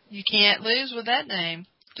 You can't lose with that name.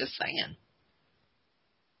 Just saying.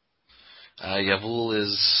 Yavul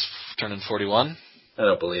is turning 41. I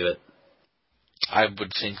don't believe it. I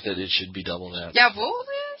would think that it should be double that. Yavul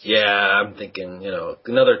is? Yeah, I'm thinking,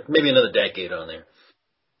 maybe another decade on there.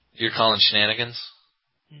 You're calling shenanigans?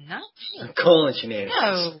 No. I'm calling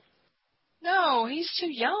shenanigans. No, he's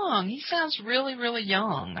too young. He sounds really, really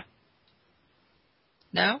young.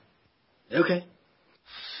 No? Okay.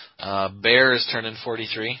 Bear is turning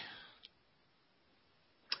 43.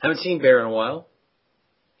 Haven't seen Bear in a while.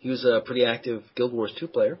 He was a pretty active Guild Wars 2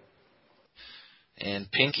 player. And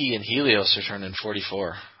Pinky and Helios are turning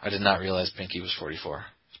 44. I did not realize Pinky was 44.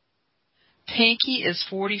 Pinky is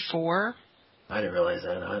 44? I didn't realize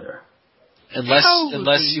that either.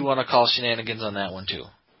 Unless you want to call shenanigans on that one, too.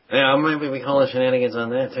 Yeah, I might be calling shenanigans on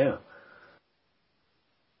that, too.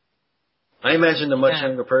 I imagined a much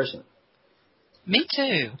younger person. Me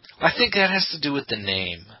too. I think that has to do with the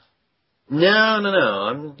name. No. I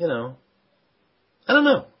don't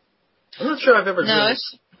know. I'm not sure I've ever I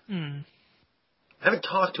haven't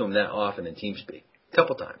talked to him that often in TeamSpeak. A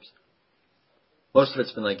couple times. Most of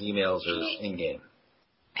it's been like emails or in-game.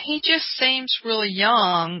 He just seems really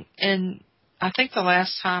young, and I think the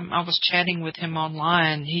last time I was chatting with him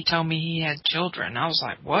online, he told me he had children. I was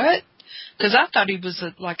like, what? Because I thought he was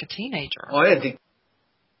like a teenager. Oh, I didn't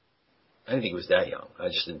think he was that young. I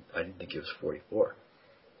didn't think he was 44.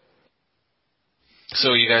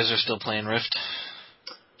 So you guys are still playing Rift?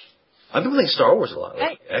 I've been playing Star Wars a lot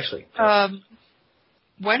lately, actually.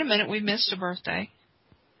 Wait a minute, we missed a birthday.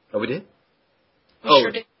 Oh, we did? We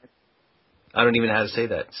sure did. I don't even know how to say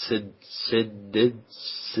that.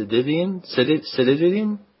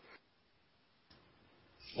 Sididian?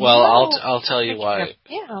 Well, I'll tell you why.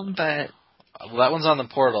 Yeah, but... Well, that one's on the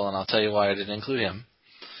portal, and I'll tell you why I didn't include him.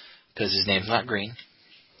 Because his name's not Green.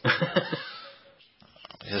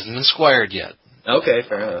 He hasn't been squired yet. Okay,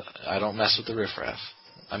 fair enough. I don't mess with the riffraff.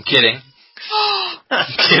 I'm kidding. I'm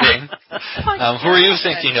kidding. Who are you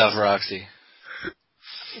thinking of, Roxy?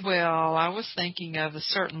 Well, I was thinking of a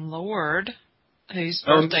certain lord whose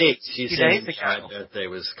birthday was a few days ago. My birthday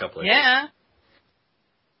was a couple of days. Yeah.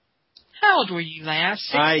 How old were you last?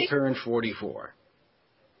 60? I turned 44.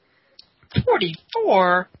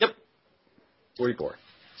 44? Yep. 44.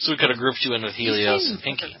 So we could have grouped you in with Helios and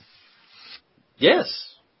Pinky.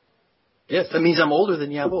 Yes. Yes, that means I'm older than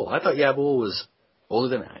Yabul. I thought Yabul was older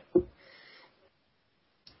than I.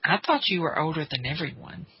 I thought you were older than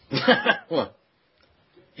everyone. Well,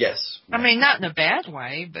 yes. I mean, not in a bad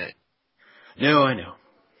way, but... No, I know.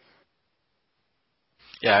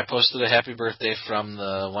 Yeah, I posted a happy birthday from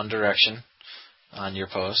the One Direction on your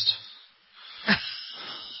post.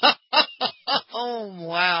 Oh,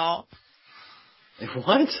 wow.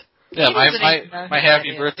 What? Yeah, my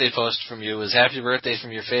happy birthday post from you was happy birthday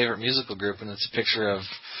from your favorite musical group, and it's a picture of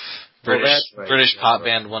British pop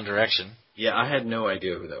band One Direction. Yeah, I had no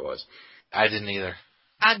idea who that was. I didn't either.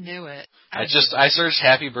 I knew it. I searched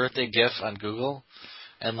happy birthday GIF on Google,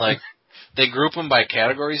 and they group them by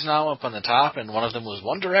categories now up on the top, and one of them was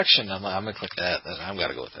One Direction. I'm gonna click that. I've got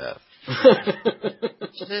to go with that.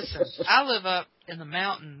 Listen, I live up in the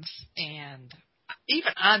mountains, and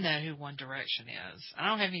even I know who One Direction is. I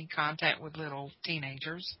don't have any contact with little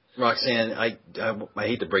teenagers. Roxanne, I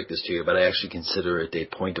hate to break this to you, but I actually consider it a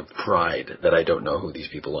point of pride that I don't know who these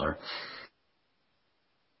people are.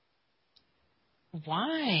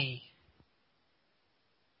 Why?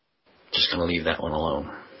 Just going to leave that one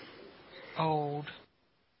alone. Old.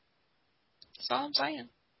 That's all I'm saying.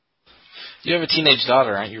 You have a teenage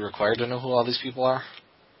daughter. Aren't you required to know who all these people are?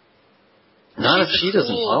 Not if she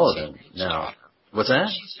doesn't follow them. No. What's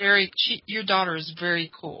that? Your daughter is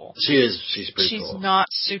very cool. She is. She's pretty cool. She's not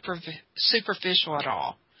superficial at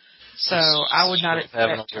all. So I would not expect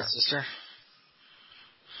having a her. little sister.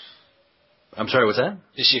 I'm sorry, what's that?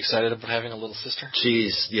 Is she excited about having a little sister?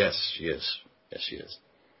 Yes, she is. Yes, she is.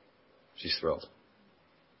 She's thrilled.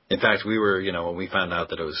 In fact, we were, when we found out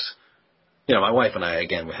that it was, my wife and I,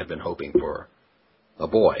 again, had been hoping for a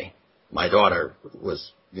boy. My daughter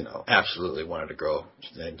was, absolutely wanted a girl.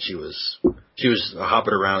 And she was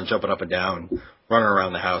hopping around, jumping up and down, running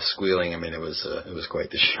around the house, squealing. I mean, it was quite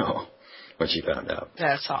the show when she found out.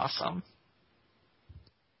 That's awesome.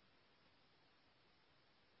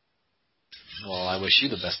 Well, I wish you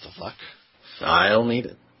the best of luck. I'll need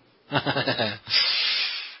it.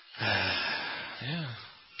 Yeah.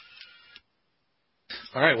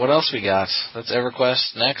 All right, what else we got? That's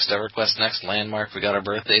EverQuest next, Landmark. We got our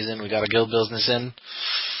birthdays in. We got our guild business in.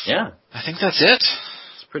 Yeah. I think that's it.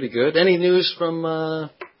 It's pretty good. Any news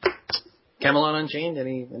from Camelot Unchained?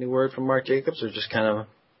 Any word from Mark Jacobs, or just kind of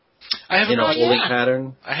I haven't holding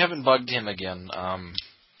pattern? I haven't bugged him again.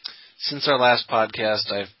 Since our last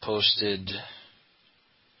podcast, I've posted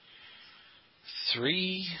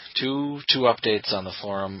two updates on the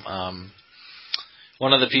forum.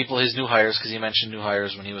 One of the people, his new hires, because he mentioned new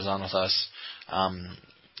hires when he was on with us,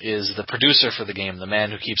 is the producer for the game, the man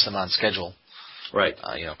who keeps them on schedule. Right.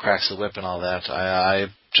 Cracks the whip and all that. I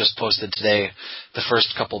just posted today the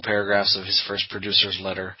first couple paragraphs of his first producer's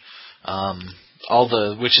letter.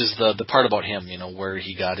 Which is the part about him, where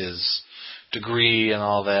he got his degree and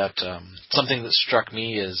all that. Something that struck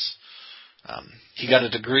me is he got a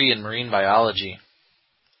degree in marine biology,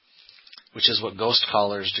 which is what Ghost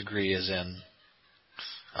Caller's degree is in.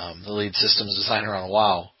 The lead systems designer on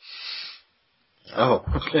WoW. Oh,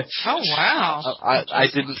 okay. Oh, wow. I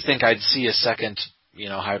didn't think I'd see a second,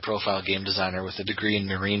 high-profile game designer with a degree in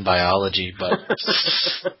marine biology, but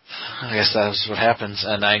I guess that's what happens.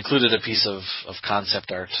 And I included a piece of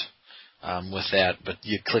concept art with that, but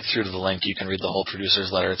you click through to the link, you can read the whole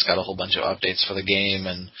producer's letter. It's got a whole bunch of updates for the game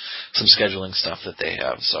and some scheduling stuff that they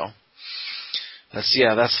have. So that's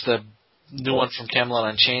the new one from Camelot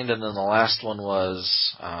Unchained, and then the last one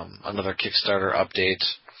was another Kickstarter update.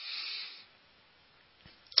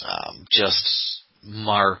 Just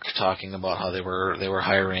Mark talking about how they were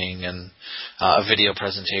hiring, and a video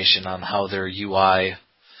presentation on how their UI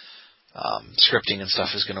scripting and stuff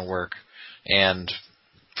is going to work. And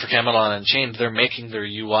for Camelot Unchained, they're making their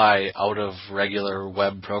UI out of regular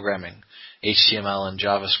web programming, HTML and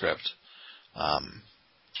JavaScript,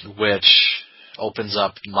 which opens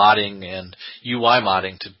up modding and UI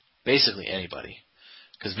modding to basically anybody,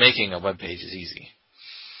 because making a web page is easy.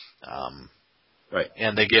 Right.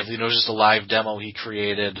 And they give, just a live demo he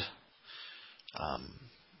created,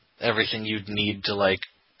 everything you'd need to,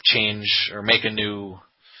 change or make a new,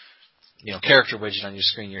 character widget on your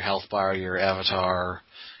screen, your health bar, your avatar,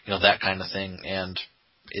 that kind of thing. And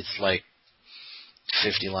it's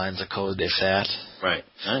 50 lines of code, if that. Right.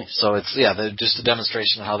 Nice. So it's, just a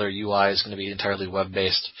demonstration of how their UI is going to be entirely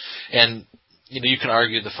web-based. And, you can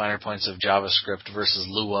argue the finer points of JavaScript versus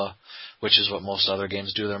Lua, which is what most other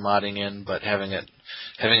games do their modding in, but having it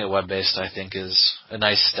web-based, I think, is a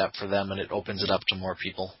nice step for them, and it opens it up to more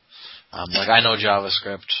people. I know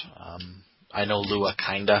JavaScript, I know Lua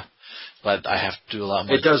kinda, but I have to do a lot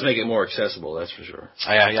more. It does make it more accessible, that's for sure.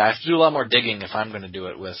 I have to do a lot more digging if I'm going to do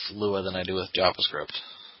it with Lua than I do with JavaScript.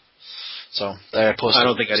 So I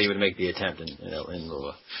don't think I'd even make the attempt in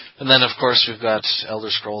Lua. And then, of course, we've got Elder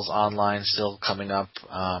Scrolls Online still coming up.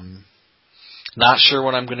 Not sure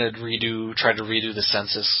when I'm going to try to redo the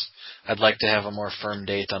census. I'd like to have a more firm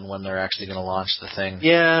date on when they're actually going to launch the thing.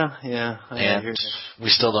 Yeah. And we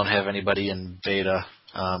still don't have anybody in beta.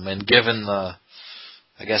 And given I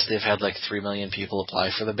guess they've had 3 million people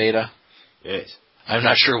apply for the beta. Yes. I'm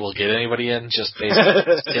not sure we'll get anybody in just based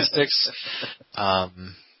on statistics.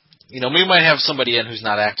 We might have somebody in who's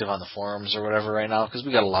not active on the forums or whatever right now, because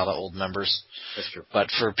we got a lot of old members. That's true. But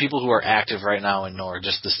for people who are active right now and know,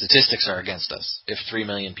 just the statistics are against us. If 3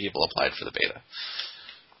 million people applied for the beta.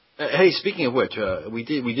 Hey, speaking of which, we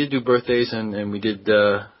did do birthdays, and we did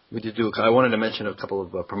do. I wanted to mention a couple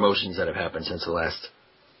of promotions that have happened since the last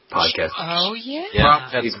podcast. Oh yeah. Yeah,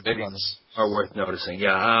 we've had some big ones. Are worth noticing.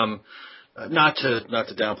 Yeah. Not to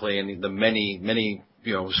downplay the many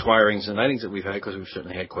squirings and knightings that we've had, because we've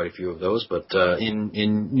certainly had quite a few of those. But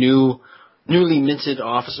in newly minted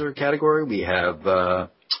officer category, we have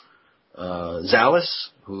Zalis,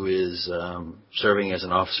 who is serving as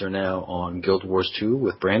an officer now on Guild Wars 2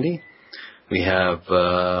 with Brandy. We have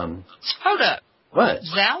Hold up. What?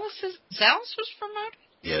 Zalis was promoted?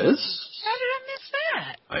 Yes. How did I miss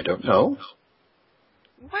that? I don't know.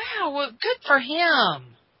 Wow, well, good for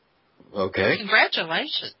him. Okay.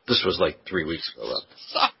 Congratulations. This was 3 weeks ago.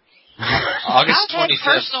 August 25th. I've had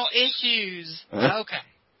personal issues. Okay.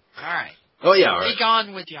 All right. Oh, yeah, all right. Be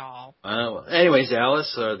gone with y'all. Anyways,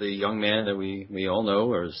 Alice, the young man that we all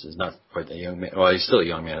know, or is not quite a young man. Well, he's still a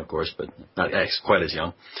young man, of course, but not quite as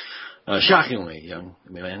young. Shockingly young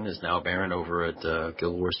man is now a Baron over at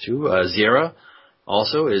Guild Wars 2. Zira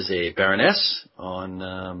also is a Baroness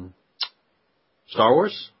on Star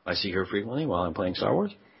Wars. I see her frequently while I'm playing Star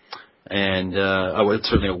Wars. And it's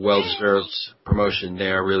certainly a well-deserved promotion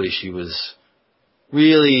there. Really, she was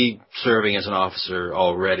really serving as an officer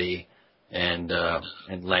already, and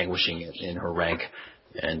languishing in her rank,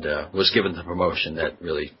 and was given the promotion that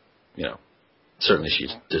really, certainly she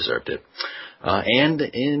deserved it. And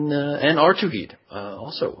Artuhid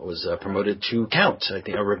also was promoted to Count. I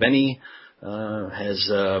think Raveni has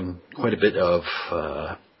quite a bit of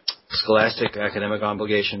scholastic academic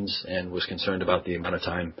obligations and was concerned about the amount of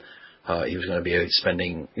time he was going to be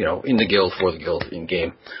spending, in the guild, for the guild, in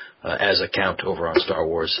game, as a count over on Star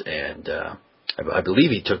Wars. And I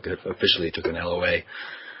believe he officially took an LOA.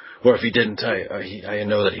 Or if he didn't, I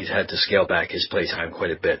know that he's had to scale back his playtime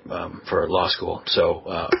quite a bit for law school.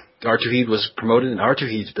 So R2-Heed was promoted, and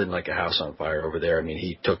R2-Heed's been like a house on fire over there. I mean,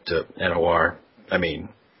 he took to NOR. I mean,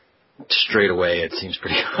 straight away, it seems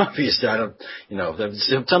pretty obvious.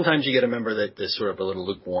 Sometimes you get a member that's sort of a little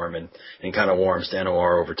lukewarm and kind of warms to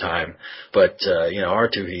NOR over time. But,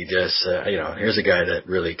 R2, here's a guy that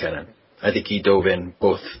really I think he dove in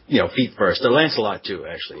both, feet first. Lancelot, too,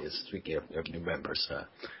 actually, is speaking of new members,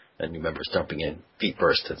 dumping in feet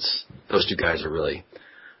first. Those two guys are really,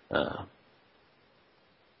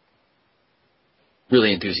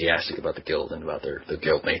 really enthusiastic about the guild and about their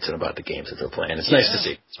guild mates and about the games that they're playing. It's nice to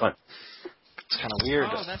see. It's fun. It's kind of weird.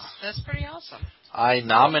 Oh, that's pretty awesome. I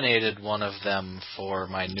nominated one of them for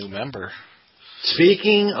my new member.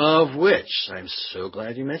 Speaking of which, I'm so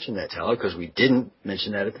glad you mentioned that, Tyler, because we didn't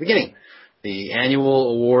mention that at the beginning. The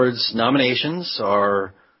annual awards nominations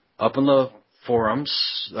are up on the forums.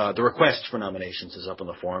 The request for nominations is up on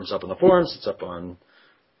the forums. It's up on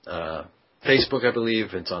Facebook, I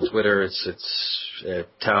believe. It's on Twitter.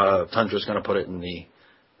 Tundra's going to put it in the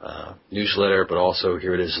newsletter, but also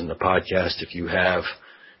here it is in the podcast. If you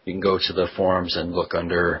can go to the forums and look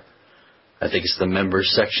under, I think it's the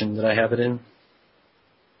members section that I have it in.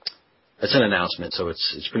 It's an announcement, so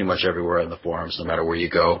it's pretty much everywhere in the forums, no matter where you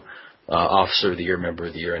go. Officer of the Year, Member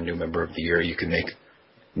of the Year, and New Member of the Year. You can make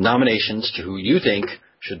nominations to who you think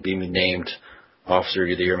should be named Officer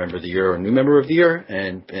of the Year, Member of the Year, or New Member of the Year,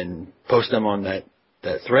 and post them on that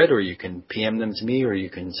thread, or you can PM them to me, or you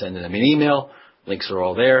can send them an email. Links are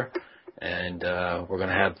all there. And we're going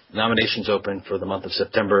to have nominations open for the month of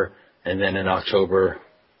September, and then in October,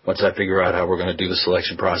 once I figure out how we're going to do the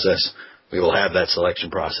selection process, we will have that selection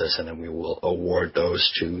process, and then we will award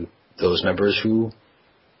those to those members who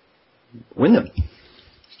win them.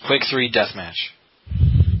 Quick 3 deathmatch.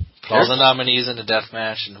 Put all the nominees in a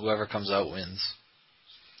deathmatch, and whoever comes out wins.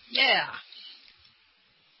 Yeah.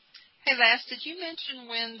 Hey, Vass, did you mention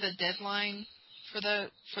when the deadline for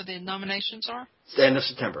the nominations are? It's the end of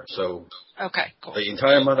September, so okay, cool. The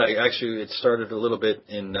entire month. It started a little bit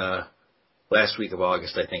in last week of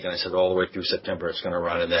August, I think, and I said all the way through September it's going to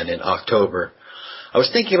run, and then in October, I was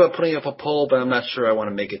thinking about putting up a poll, but I'm not sure I want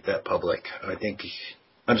to make it that public.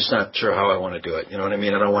 I'm just not sure how I want to do it. You know what I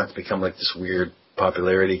mean? I don't want it to become like this weird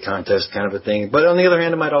popularity contest kind of a thing. But on the other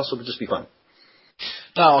hand, it might also just be fun.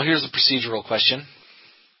 Now, here's a procedural question.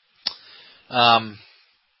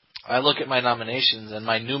 I look at my nominations, and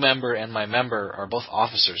my new member and my member are both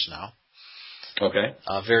officers now. Okay.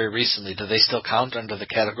 Very recently. Do they still count under the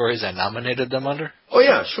categories I nominated them under? Oh,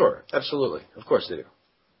 yeah, sure. Absolutely. Of course they do.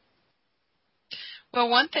 Well,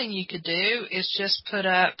 one thing you could do is just put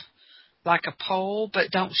up like a poll,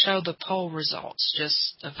 but don't show the poll results,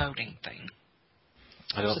 just a voting thing.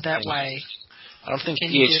 I don't think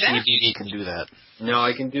PHCBB can do that. No,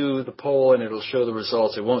 I can do the poll and it'll show the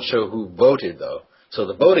results. It won't show who voted, though. So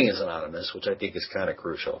the voting is anonymous, which I think is kind of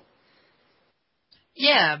crucial.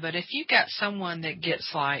 Yeah, but if you got someone that gets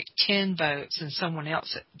like 10 votes and someone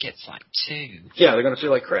else that gets like 2. Yeah, they're going to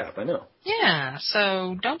feel like crap, I know. Yeah,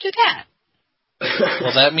 so don't do that.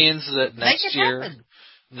 Well, that means that next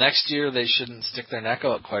year they shouldn't stick their neck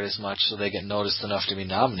out quite as much so they get noticed enough to be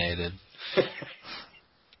nominated.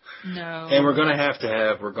 No. And we're going to have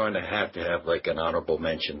to have like an honorable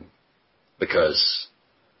mention because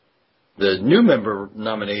the new member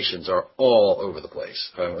nominations are all over the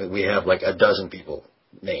place. We have like a dozen people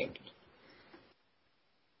named.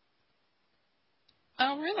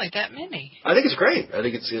 Oh, really? That many? I think it's great. I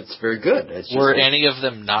think it's very good. Were any of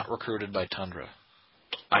them not recruited by Tundra?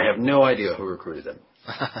 I have no idea who recruited them.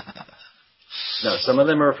 No, some of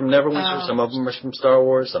them are from Neverwinter, some of them are from Star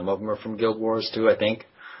Wars, some of them are from Guild Wars too, I think.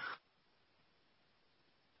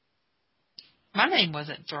 My name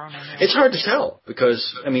wasn't thrown in there. It's hard to tell because,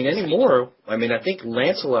 anymore, I think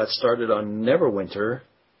Lancelot started on Neverwinter,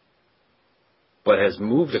 but has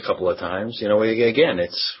moved a couple of times. Again,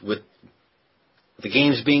 it's with the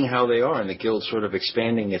games being how they are and the guild sort of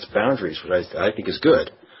expanding its boundaries, which I think is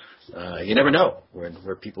good. You never know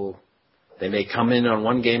where people, they may come in on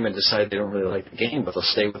one game and decide they don't really like the game, but they'll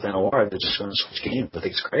stay with NOR. They're just going to switch games. I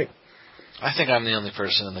think it's great. I think I'm the only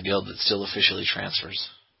person in the guild that still officially transfers.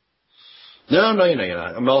 No, you're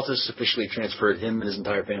not. Amaltus officially transferred him and his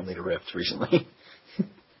entire family to Rift recently.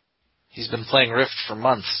 He's been playing Rift for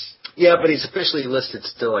months. Yeah, but he's officially listed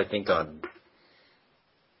still, I think, on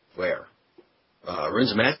where?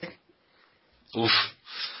 Runes of Magic? Oof.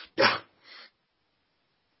 Yeah.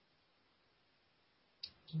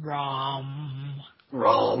 Rom.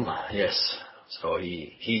 Yes. So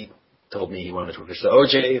he told me he wanted to officially.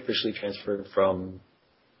 OJ officially transferred from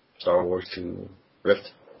Star Wars to Rift.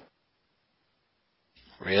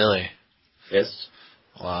 Really? Yes.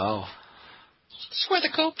 Wow. That's where the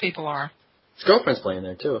cool people are. His girlfriend's playing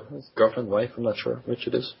there too. His girlfriend, wife, I'm not sure which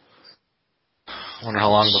it is. Wonder how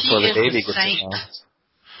long before She the is baby the gets in saint. there.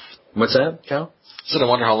 What's that, Cal? So I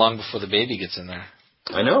wonder how long before the baby gets in there.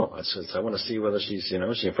 I know. I want to see whether she's she in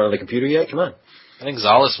front of the computer yet. Come on. I think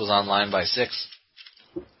Zalis was online by 6.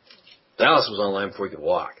 Dallas was online before he could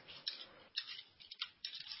walk.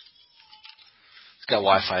 He's got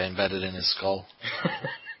Wi-Fi embedded in his skull.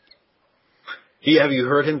 Have you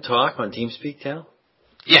heard him talk on TeamSpeak, Cal?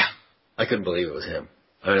 Yeah. I couldn't believe it was him.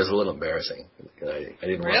 I mean, it was a little embarrassing. I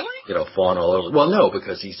didn't Really? want to, fawn all over. Well, no,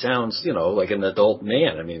 because he sounds, like an adult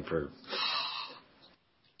man. I mean,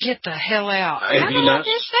 Get the hell out. Have you not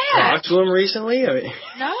talked to him recently? I mean,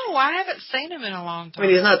 No, I haven't seen him in a long time. I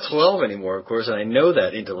mean, he's not 12 anymore, of course, and I know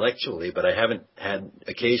that intellectually, but I haven't had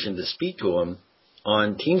occasion to speak to him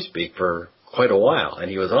on TeamSpeak for quite a while, and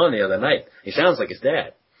he was on the other night. He sounds like his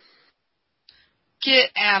dad. Get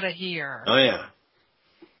out of here. Oh, yeah.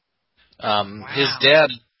 Wow. His dad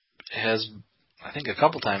has, I think a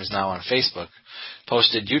couple times now on Facebook,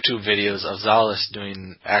 posted YouTube videos of Zalis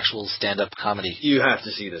doing actual stand-up comedy. You have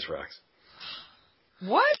to see this, Rox.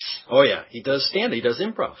 What? Oh, yeah. He does stand-up. He does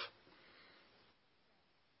improv.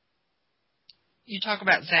 You talk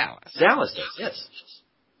about Zalis. Zalis does, yes.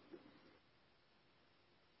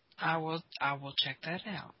 I will check that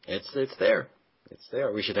out. It's there. It's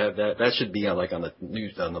there. We should have that. That should be on the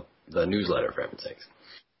news the newsletter, for heaven's sakes.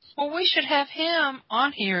 Well, we should have him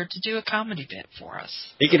on here to do a comedy bit for us.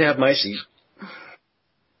 He can have my seat.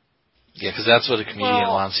 Yeah, because that's what a comedian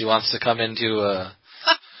wants. He wants to come into a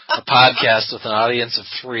podcast with an audience of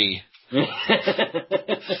 3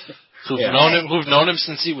 who've known him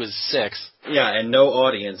since he was 6. Yeah, and no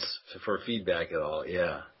audience for feedback at all.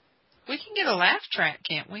 Yeah, We can get a laugh track,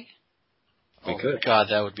 can't we? we could. God,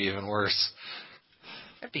 that would be even worse.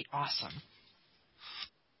 That'd be awesome.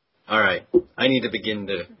 All right, I need to begin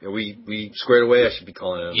to. Are we squared away? I should be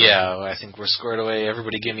calling it. Yeah, I think we're squared away.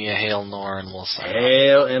 Everybody give me a hail Nor and we'll sign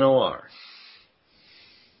Hail Nor.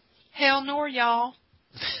 Hell nor, y'all.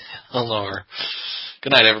 Hail Nor.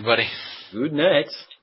 Good night, everybody. Good night.